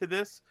aspect to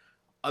this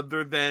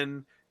other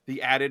than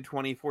the added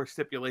 24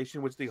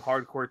 stipulation, which the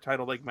hardcore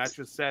title, like Matt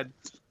just said,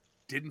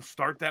 didn't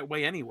start that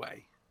way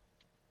anyway.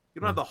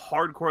 You don't have the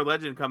hardcore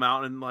legend come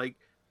out and, like,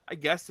 I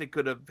guess it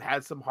could have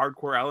had some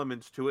hardcore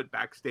elements to it,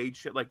 backstage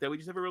shit like that. We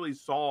just never really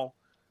saw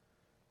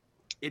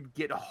it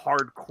get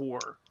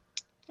hardcore.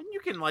 And you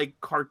can, like,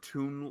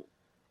 cartoon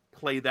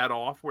play that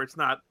off where it's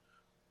not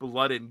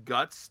blood and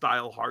guts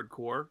style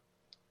hardcore,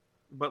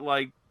 but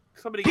like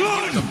somebody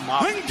gets a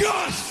mop and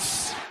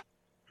guts,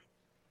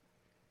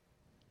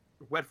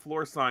 wet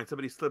floor sign,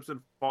 somebody slips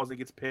and falls and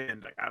gets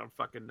pinned. I don't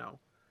fucking know.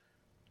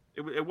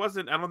 It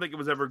wasn't. I don't think it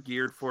was ever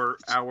geared for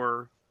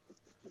our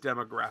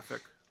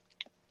demographic.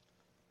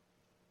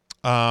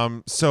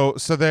 So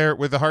there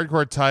with the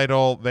hardcore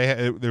title,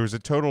 there was a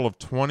total of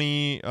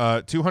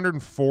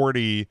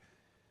 240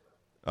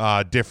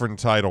 different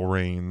title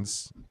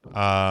reigns,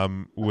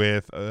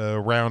 with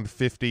around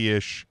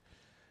 50-ish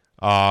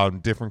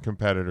different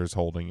competitors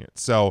holding it.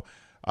 So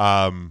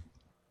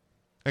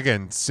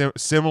again,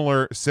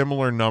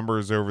 similar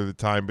numbers over the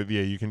time, but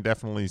yeah, you can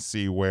definitely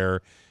see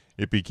where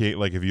it became,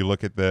 like, if you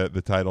look at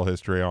the title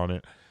history on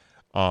it,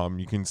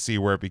 you can see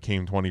where it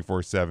became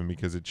 24/7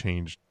 because it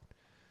changed,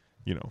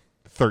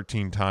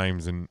 13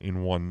 times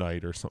in one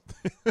night or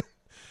something.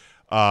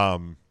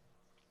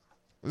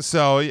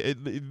 So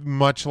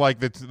much like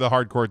the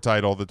hardcore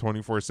title, the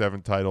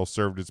 24/7 title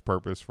served its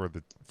purpose for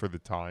the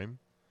time.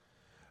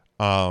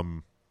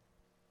 Do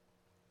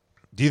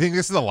you think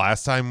this is the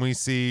last time we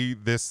see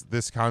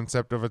this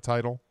concept of a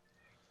title?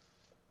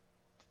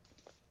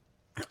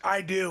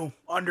 I do.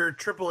 Under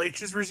Triple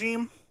H's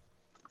regime,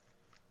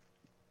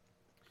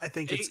 I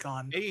think it's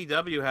gone.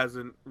 AEW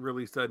hasn't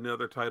released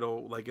another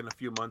title like in a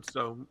few months,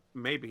 so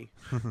maybe.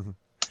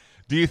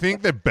 Do you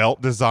think the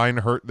belt design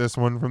hurt this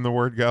one from the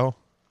word go?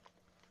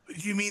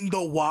 You mean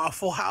the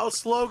Waffle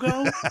House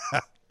logo?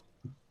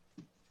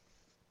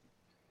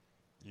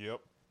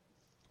 Yep.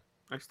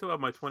 I still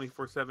have my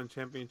 24/7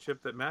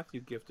 championship that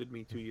Matthew gifted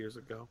me 2 years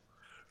ago.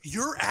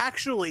 You're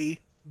actually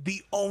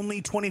the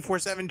only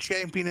 24/7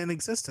 champion in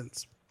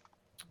existence.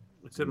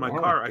 It's in my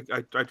car.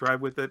 I drive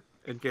with it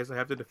in case I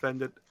have to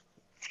defend it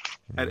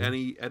at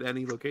any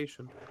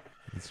location.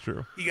 It's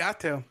true. You got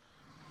to.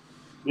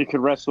 You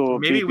could wrestle.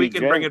 Maybe we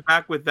can BBJ. bring it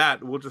back with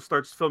that. We'll just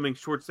start filming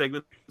short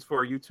segments for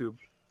our YouTube,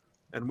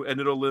 and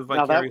it'll live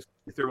Now that- vicariously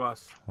through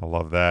us. I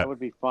love that. That would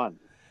be fun.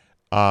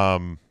 At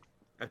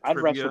I'd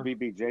trivia. wrestle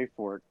BBJ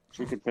for it.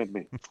 She could pin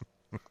me.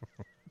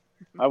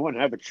 I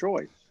wouldn't have a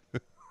choice.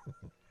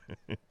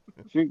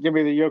 She could give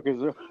me the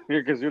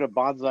Yokozuna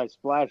Banzai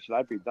Splash, and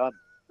I'd be done.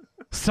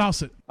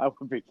 Sauce it. I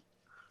would be.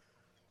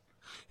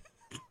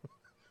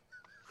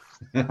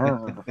 Hey,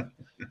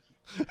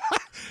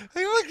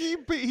 look,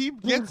 he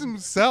gets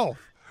himself.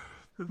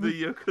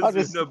 The I'll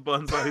just- Yokozuna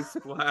Banzai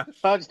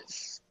Splash. I was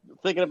just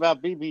thinking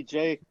about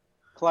BBJ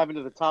climbing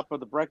to the top of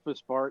the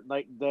breakfast bar at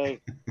night and day,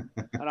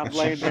 and I'm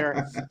laying there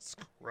Jesus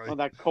Christ. on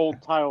that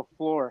cold tile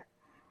floor.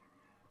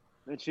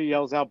 And she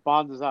yells out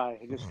Banzai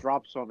and just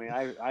drops on me.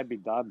 I'd be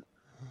done.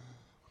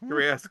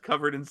 Your ass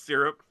covered in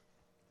syrup.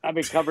 I'd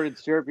be covered in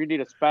syrup. You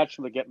need a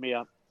spatula to get me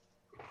up.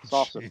 It's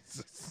awesome.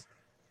 Jesus.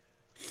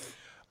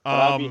 But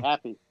I'd be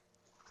happy.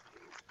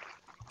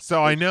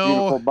 So I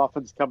Beautiful know.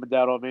 muffins coming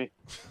down on me.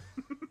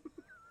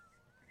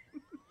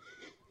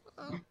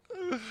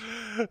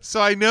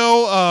 So I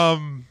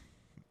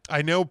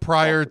know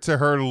prior to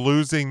her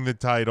losing the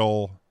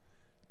title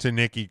to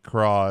Nikki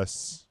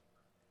Cross,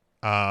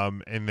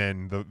 and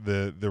then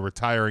the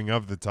retiring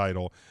of the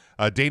title,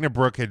 Dana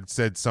Brooke had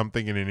said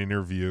something in an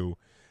interview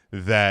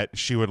that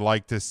she would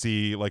like to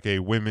see like a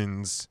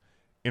women's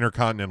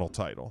intercontinental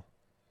title.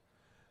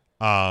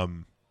 Oh,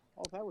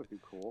 that would be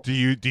cool. Do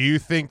you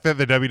think that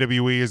the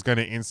WWE is going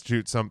to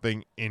institute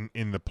something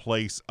in the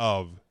place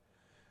of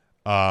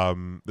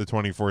the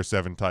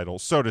 24/7 title,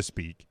 so to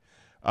speak?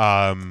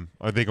 Are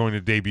they going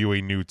to debut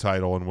a new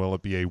title, and will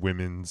it be a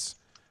women's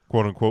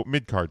quote unquote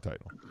mid-card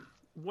title?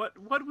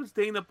 What was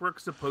Dana Brooke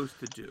supposed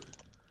to do?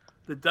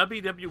 The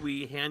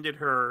WWE handed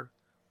her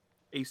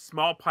a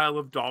small pile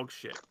of dog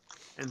shit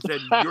and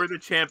said, "You're the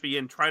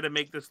champion. Try to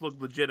make this look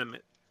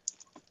legitimate."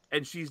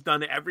 And she's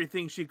done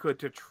everything she could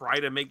to try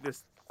to make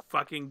this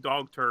fucking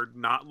dog turd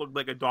not look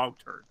like a dog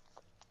turd.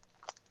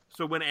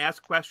 So when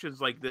asked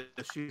questions like this,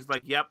 she's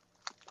like, "Yep,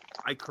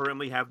 I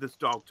currently have this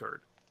dog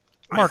turd."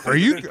 Mark, I are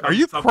think you it are becomes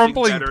you something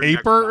crumpling better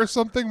paper or next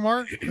something,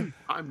 Mark? time.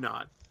 I'm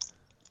not.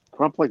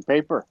 Crumpling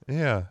paper.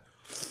 Yeah.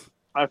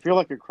 I feel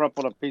like a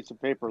crumpled up piece of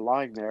paper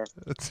lying there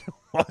It's,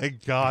 my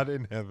God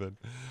in heaven.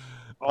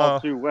 all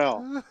too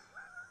well.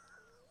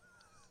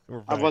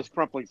 We're I back. was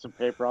crumpling some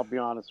paper, I'll be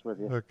honest with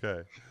you.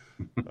 Okay.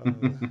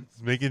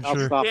 Just making I'll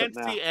sure. stop Can't it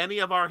now. see any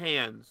of our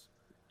hands,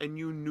 and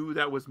you knew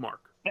that was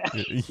Mark.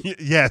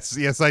 Yes,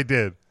 I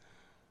did.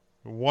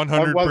 That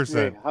was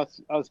me.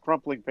 100%. I was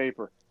crumpling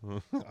paper.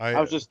 I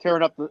I was just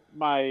tearing up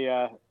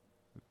I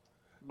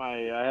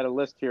had a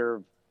list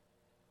here.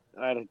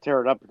 I had to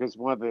tear it up because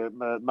one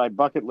of my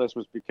bucket list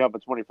was become a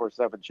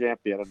 24/7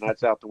 champion, and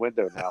that's out the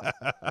window now.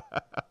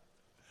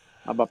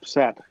 I'm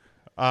upset.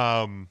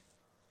 But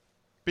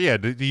yeah,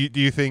 do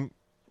you think,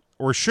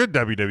 or should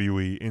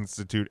WWE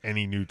institute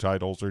any new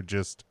titles, or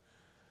just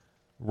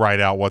write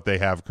out what they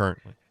have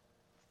currently?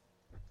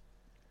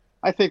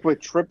 I think with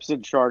Trips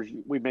in charge,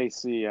 we may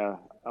see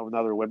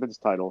another women's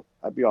title.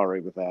 I'd be all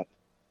right with that.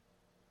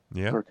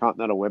 Yeah, Or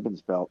Continental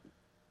Women's Belt.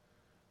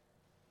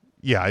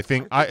 yeah. I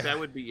think that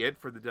would be it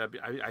for the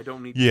W. I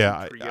don't need.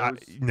 yeah, trios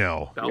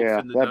no. belts Yeah,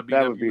 in the that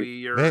would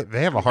WWE. Or,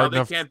 They have a hard they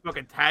enough. can't book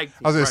a tag team.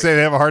 I was gonna right. say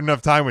they have a hard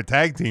enough time with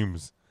tag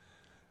teams,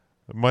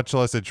 much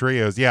less a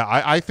trios. Yeah,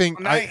 I think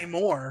Not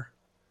anymore.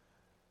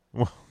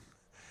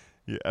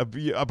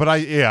 Yeah, but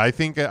I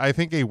think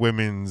a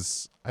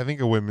women's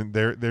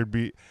there'd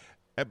be,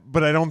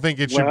 but I don't think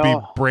it should be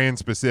Well- brand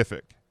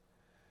specific.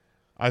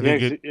 I Yeah,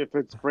 think it. if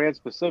it's brand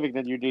specific,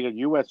 then you need a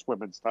U.S.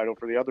 women's title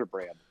for the other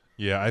brand.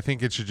 Yeah, I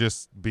think it should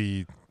just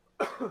be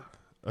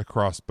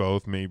across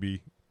both,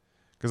 maybe,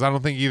 because I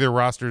don't think either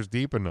roster is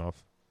deep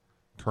enough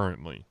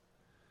currently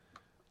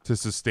to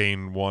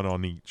sustain one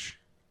on each.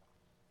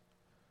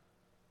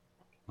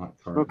 Not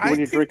What currently. are you I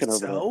think drinking over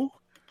so.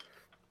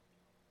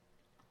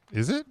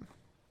 Is it?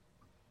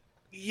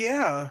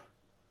 Yeah.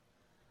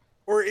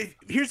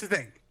 Here's the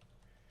thing.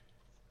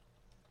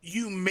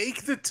 You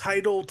make the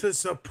title to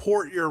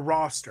support your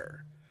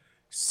roster.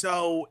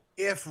 So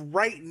if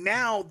right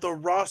now the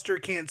roster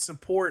can't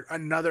support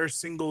another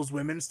singles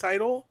women's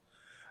title,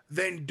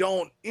 then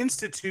don't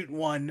institute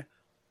one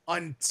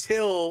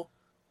until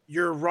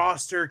your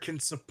roster can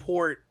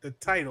support the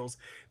titles.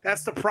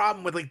 That's the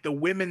problem with like the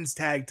women's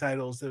tag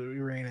titles that we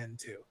ran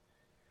into.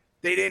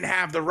 They didn't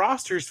have the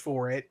rosters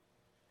for it,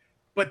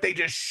 but they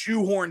just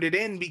shoehorned it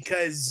in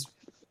because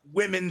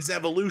women's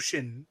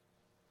evolution.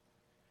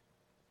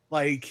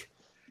 Like,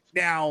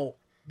 now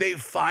they've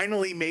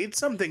finally made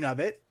something of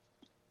it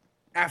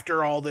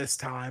after all this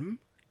time.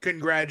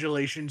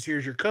 Congratulations,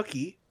 here's your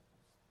cookie.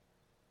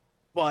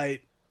 But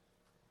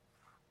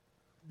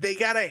they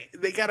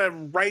gotta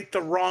right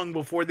the wrong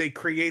before they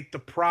create the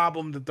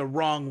problem that the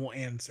wrong will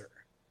answer.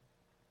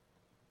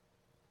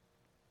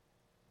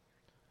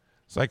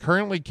 So I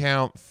currently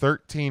count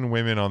 13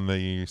 women on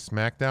the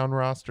SmackDown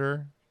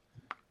roster,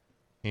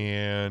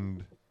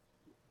 and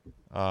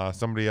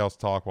somebody else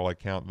talk while I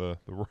count the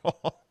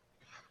Raw.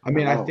 I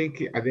mean, Oh. I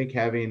think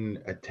having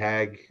a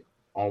tag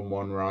on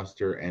one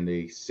roster and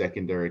a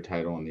secondary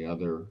title on the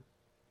other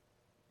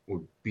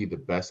would be the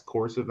best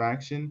course of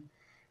action,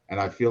 and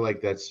I feel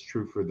like that's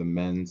true for the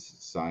men's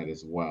side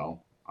as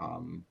well.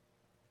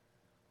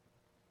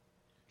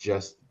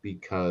 Just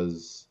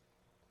because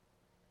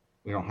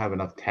we don't have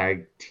enough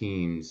tag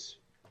teams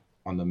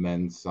on the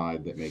men's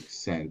side that makes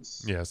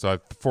sense. Yeah, so I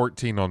have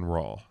 14 on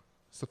Raw.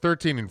 So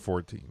 13 and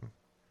 14.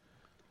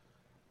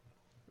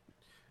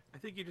 I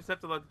think you just have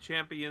to let the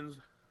champions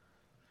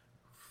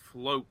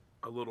float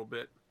a little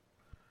bit.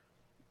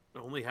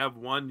 Only have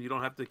one. You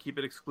don't have to keep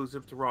it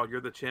exclusive to Raw.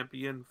 You're the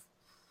champion.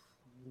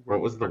 What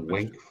was the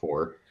wink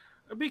for?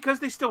 Because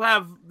they still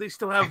have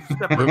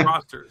separate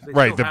rosters. They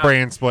Right, still the have-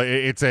 brand split.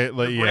 It's a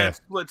the yeah. brand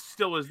split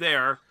still is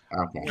there.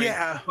 Okay. Right?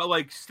 Yeah. But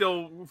like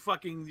still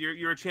fucking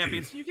you're a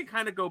champion. So you can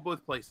kind of go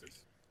both places.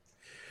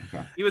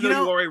 Okay. Even You though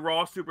know- you are a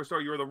Raw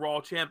superstar, you're the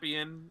Raw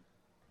champion,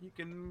 you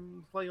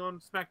can play on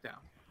SmackDown.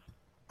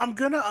 I'm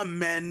gonna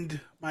amend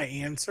my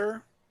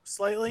answer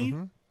slightly.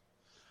 Mhm.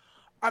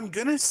 I'm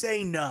gonna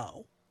say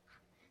no.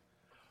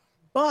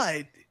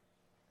 But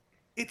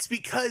it's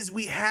because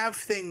we have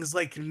things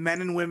like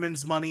men and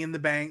women's Money in the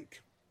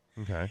Bank.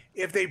 Okay.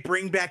 If they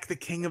bring back the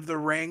King of the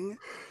Ring,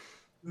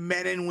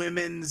 men and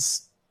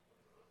women's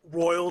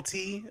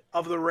royalty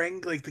of the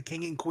ring, like the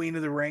King and Queen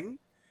of the Ring,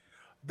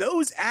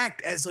 those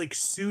act as like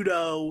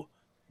pseudo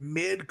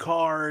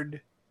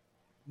mid-card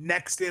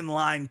next in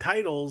line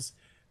titles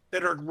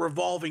that are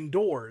revolving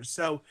doors.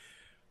 So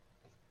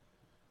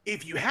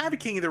if you have a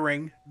King of the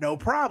Ring, no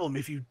problem.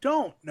 If you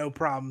don't, no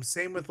problem.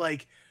 Same with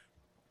like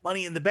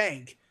Money in the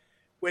Bank.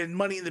 When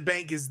Money in the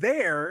Bank is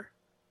there,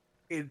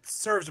 it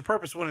serves a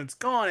purpose. When it's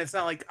gone, it's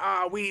not like,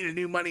 we need a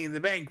new Money in the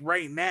Bank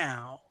right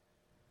now.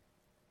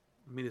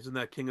 I mean, isn't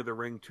that King of the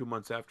Ring 2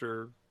 months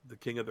after The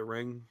King of the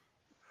Ring.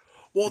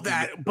 Well, Did you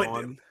that, get but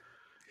on?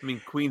 I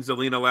mean, Queen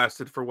Zelina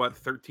lasted for what,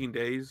 13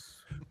 days?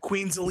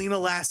 Queen Zelina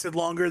lasted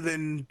longer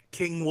than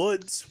King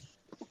Woods.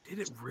 Did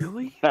it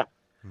really?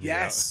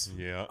 Yes.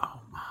 Yeah. Oh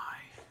my.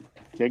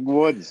 King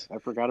Woods. I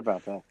forgot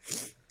about that.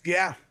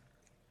 Yeah.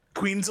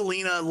 Queen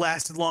Zelina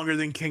lasted longer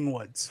than King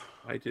Woods.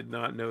 I did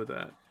not know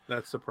that.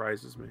 That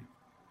surprises me.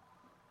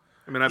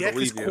 I mean, I Yeah,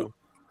 'cause believe you.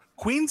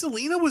 Queen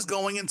Zelina was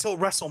going until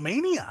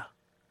WrestleMania.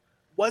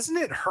 Wasn't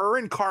it her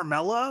and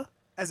Carmella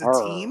as a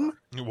Her. team?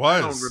 It I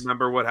was. don't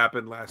remember what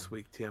happened last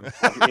week, Tim.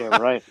 Yeah,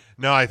 right.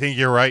 No, I think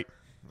you're right.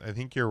 I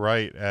think you're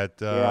right. Yeah,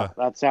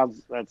 that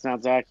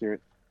sounds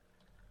accurate.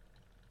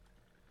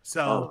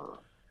 So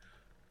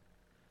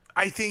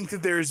I think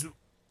that there's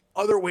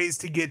other ways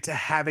to get to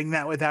having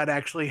that without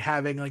actually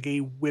having like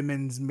a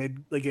women's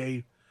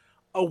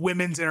a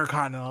women's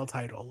intercontinental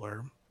title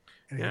or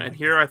anything Yeah, and like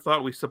here that. I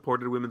thought we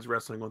supported women's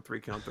wrestling on 3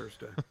 Count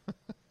Thursday.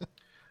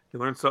 You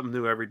learn something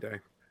new every day.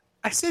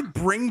 I said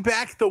bring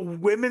back the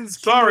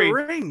women's Sorry. King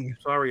of the Ring.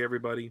 Sorry,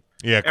 everybody.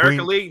 Yeah, Erica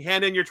Queen. Lee,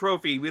 hand in your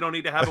trophy. We don't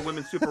need to have a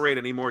women's Super 8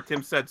 anymore.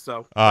 Tim said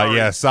so. Yeah,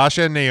 Sorry.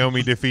 Sasha and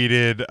Naomi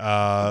defeated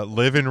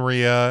Liv and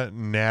Rhea,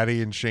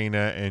 Natty and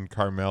Shayna, and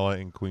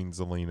Carmella and Queen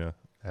Zelina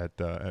at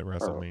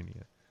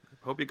WrestleMania.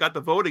 Hope you got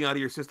the voting out of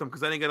your system because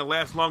that ain't going to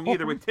last long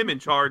either with Tim in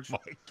charge.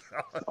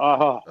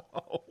 Uh-huh.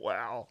 Oh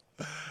wow.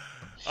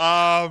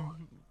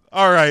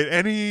 All right.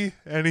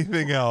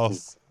 Anything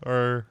else?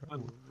 Or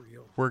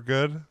Unreal. we're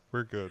good?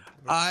 We're good.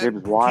 It was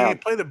Can wild. you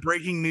play the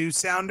breaking news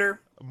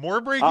sounder?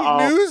 More breaking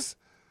Uh-oh. news?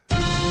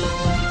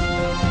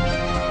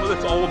 Well,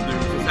 that's old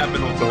news. This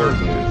happened on It's old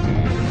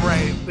Thursday. news.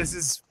 Right. This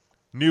is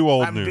New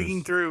old I'm news.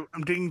 digging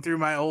through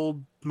my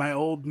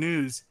old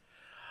news.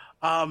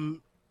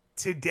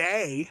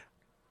 Today,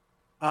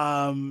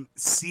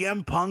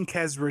 CM Punk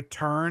has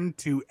returned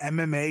to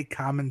MMA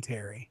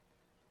commentary.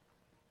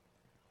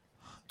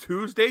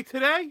 Tuesday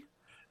today?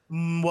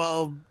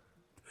 Well,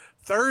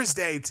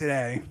 Thursday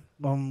today.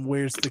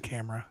 Where's the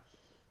camera?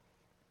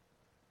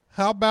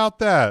 How about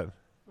that?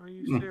 Are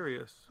you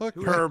serious? Look,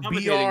 Who is Per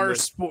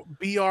commentating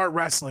this? BR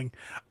Wrestling.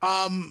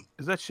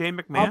 Is that Shane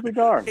I'll McMahon? be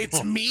darned.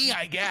 It's me,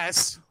 I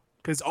guess,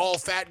 because all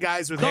fat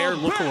guys with hair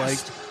look alike.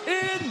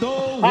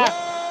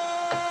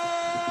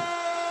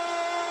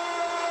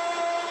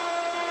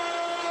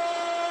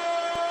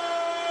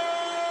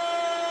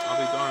 I'll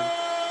be darned.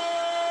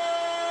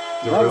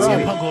 Do All really, right.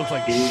 CM Punk looks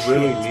like do you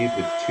really shit. need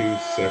the 2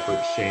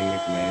 separate Shane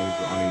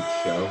McMahons on each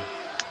show?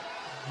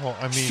 Well,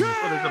 I mean,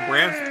 Well, there's a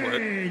brand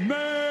split.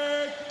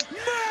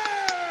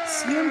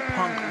 CM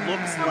Punk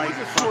looks like was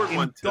a short fucking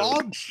one, too.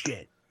 dog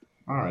shit.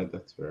 All right,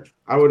 that's fair.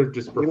 I would have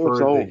just looks preferred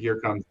the old. Here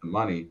Comes the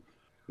Money,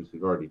 because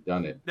we've already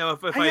done it. Now,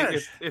 if I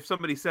gotta- if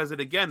somebody says it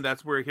again,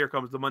 that's where Here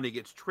Comes the Money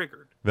gets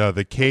triggered.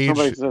 the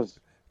Somebody says,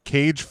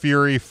 Cage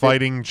Fury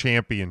Fighting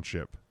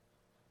Championship.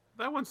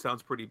 That one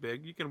sounds pretty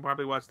big. You can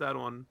probably watch that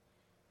on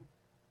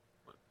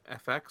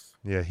FX.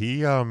 Yeah, he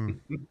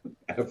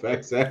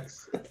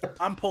FXX.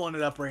 I'm pulling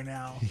it up right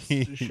now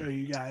to show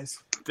you guys.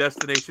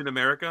 Destination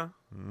America.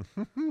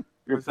 you're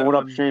Was that pulling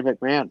up on- Shane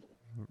McMahon.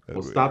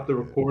 We'll stop the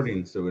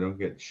recording so we don't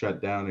get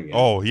shut down again.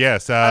 Oh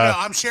yes. I know,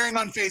 I'm sharing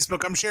on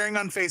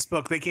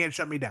Facebook. They can't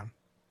shut me down.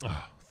 Well,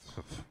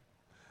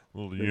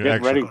 You're you getting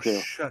actually- ready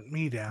to. Shut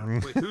me down.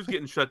 Wait, who's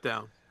getting shut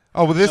down?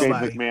 Oh, well, this Shane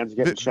Nobody. McMahon's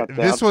getting shut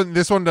down.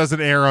 this one doesn't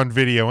air on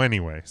video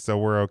anyway, so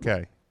we're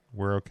okay.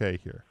 We're okay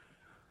here.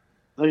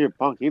 Look at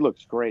Punk. He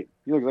looks great.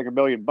 He looks like $1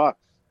 million. It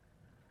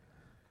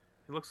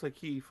looks like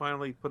he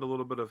finally put a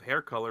little bit of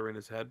hair color in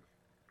his head.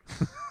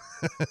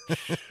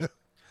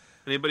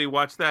 Anybody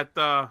watch that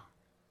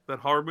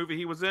horror movie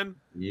he was in?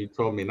 You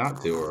told me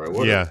not to, or I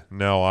would. Yeah,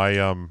 no,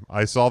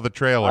 I saw the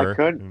trailer, I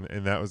could.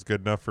 and that was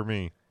good enough for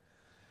me.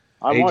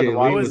 I wanted to AJ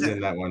watch Lee was was it? in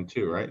that one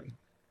too, right?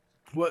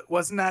 What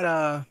wasn't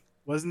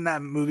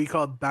that movie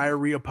called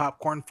Diarrhea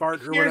Popcorn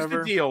Fart or Here's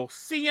whatever? the deal.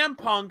 CM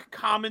Punk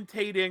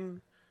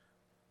commentating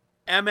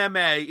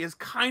MMA is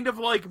kind of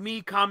like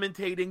me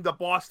commentating the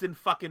Boston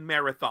fucking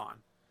Marathon.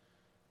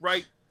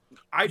 Right?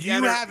 I'd You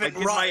enter, haven't I'd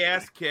get run- my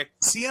ass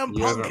kicked. CM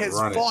You Punk haven't has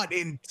run it. fought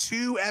in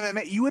 2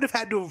 MMA. You would have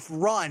had to have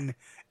run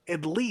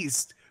at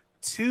least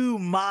 2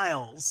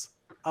 miles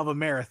of a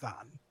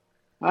marathon.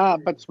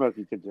 but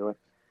Smokey could do it.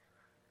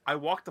 I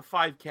walked a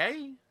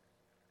 5K.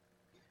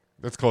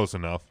 That's close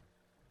enough.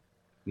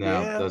 No,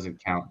 Yeah. it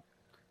doesn't count.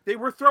 They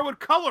were throwing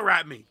color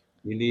at me.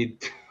 You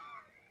need.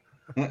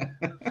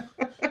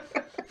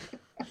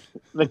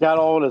 They got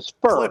all in his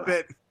fur.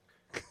 Clip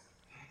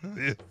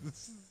it.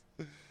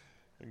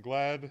 I'm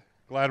glad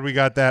we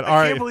got that. I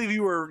All can't right. believe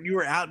you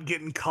were out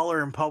getting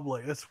color in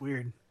public. That's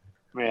weird.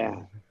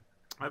 Yeah.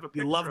 I have a You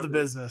picture love of the it.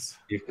 business.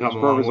 You've His come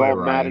a fur long was way, all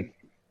Ryan.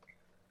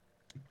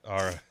 matted.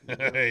 All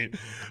right.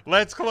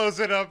 Let's close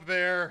it up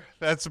there.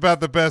 That's about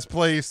the best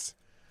place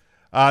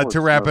Poor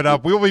to wrap it Smokey.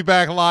 up. We'll be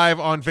back live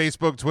on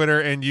Facebook, Twitter,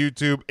 and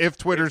YouTube if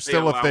Twitter's If they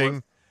still a allow thing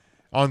us.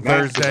 on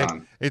Thursday.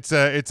 Mastodon. It's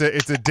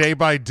a day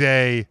by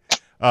day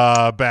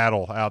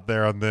battle out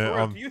there on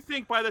the Do you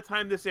think by the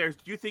time this airs,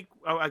 do you think?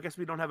 Oh, I guess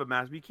we don't have a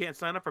Mastodon. We can't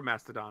sign up for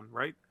Mastodon,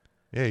 right?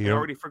 Yeah, you I don't,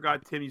 already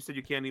forgot, Tim. You said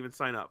you can't even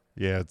sign up.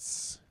 yeah,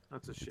 it's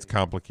That's a shame.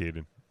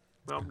 complicated.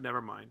 Well,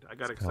 never mind. I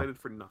got excited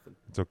for nothing.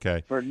 It's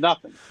okay. For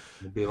nothing.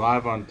 We'll be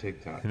live on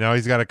TikTok. Now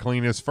he's got to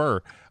clean his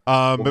fur.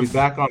 We'll be But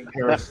back on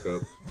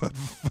Periscope.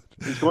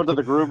 He's going to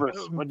the groomers.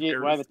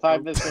 By the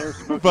time this airs,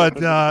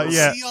 But,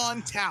 yeah. See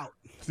on tout.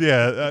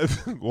 yeah,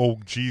 oh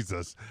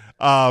Jesus.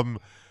 Yeah,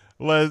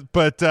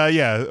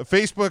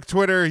 Facebook,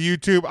 Twitter,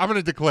 YouTube. I'm going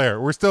to declare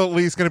we're still at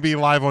least going to be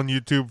live on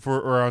YouTube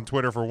or on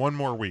Twitter for one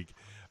more week.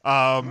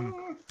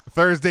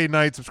 Thursday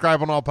night,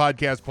 subscribe on all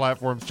podcast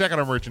platforms. Check out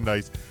our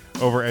merchandise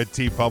over at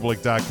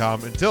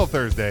tpublic.com. Until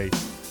Thursday,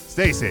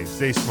 stay safe,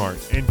 stay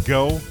smart, and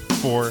go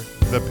for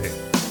the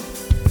pin.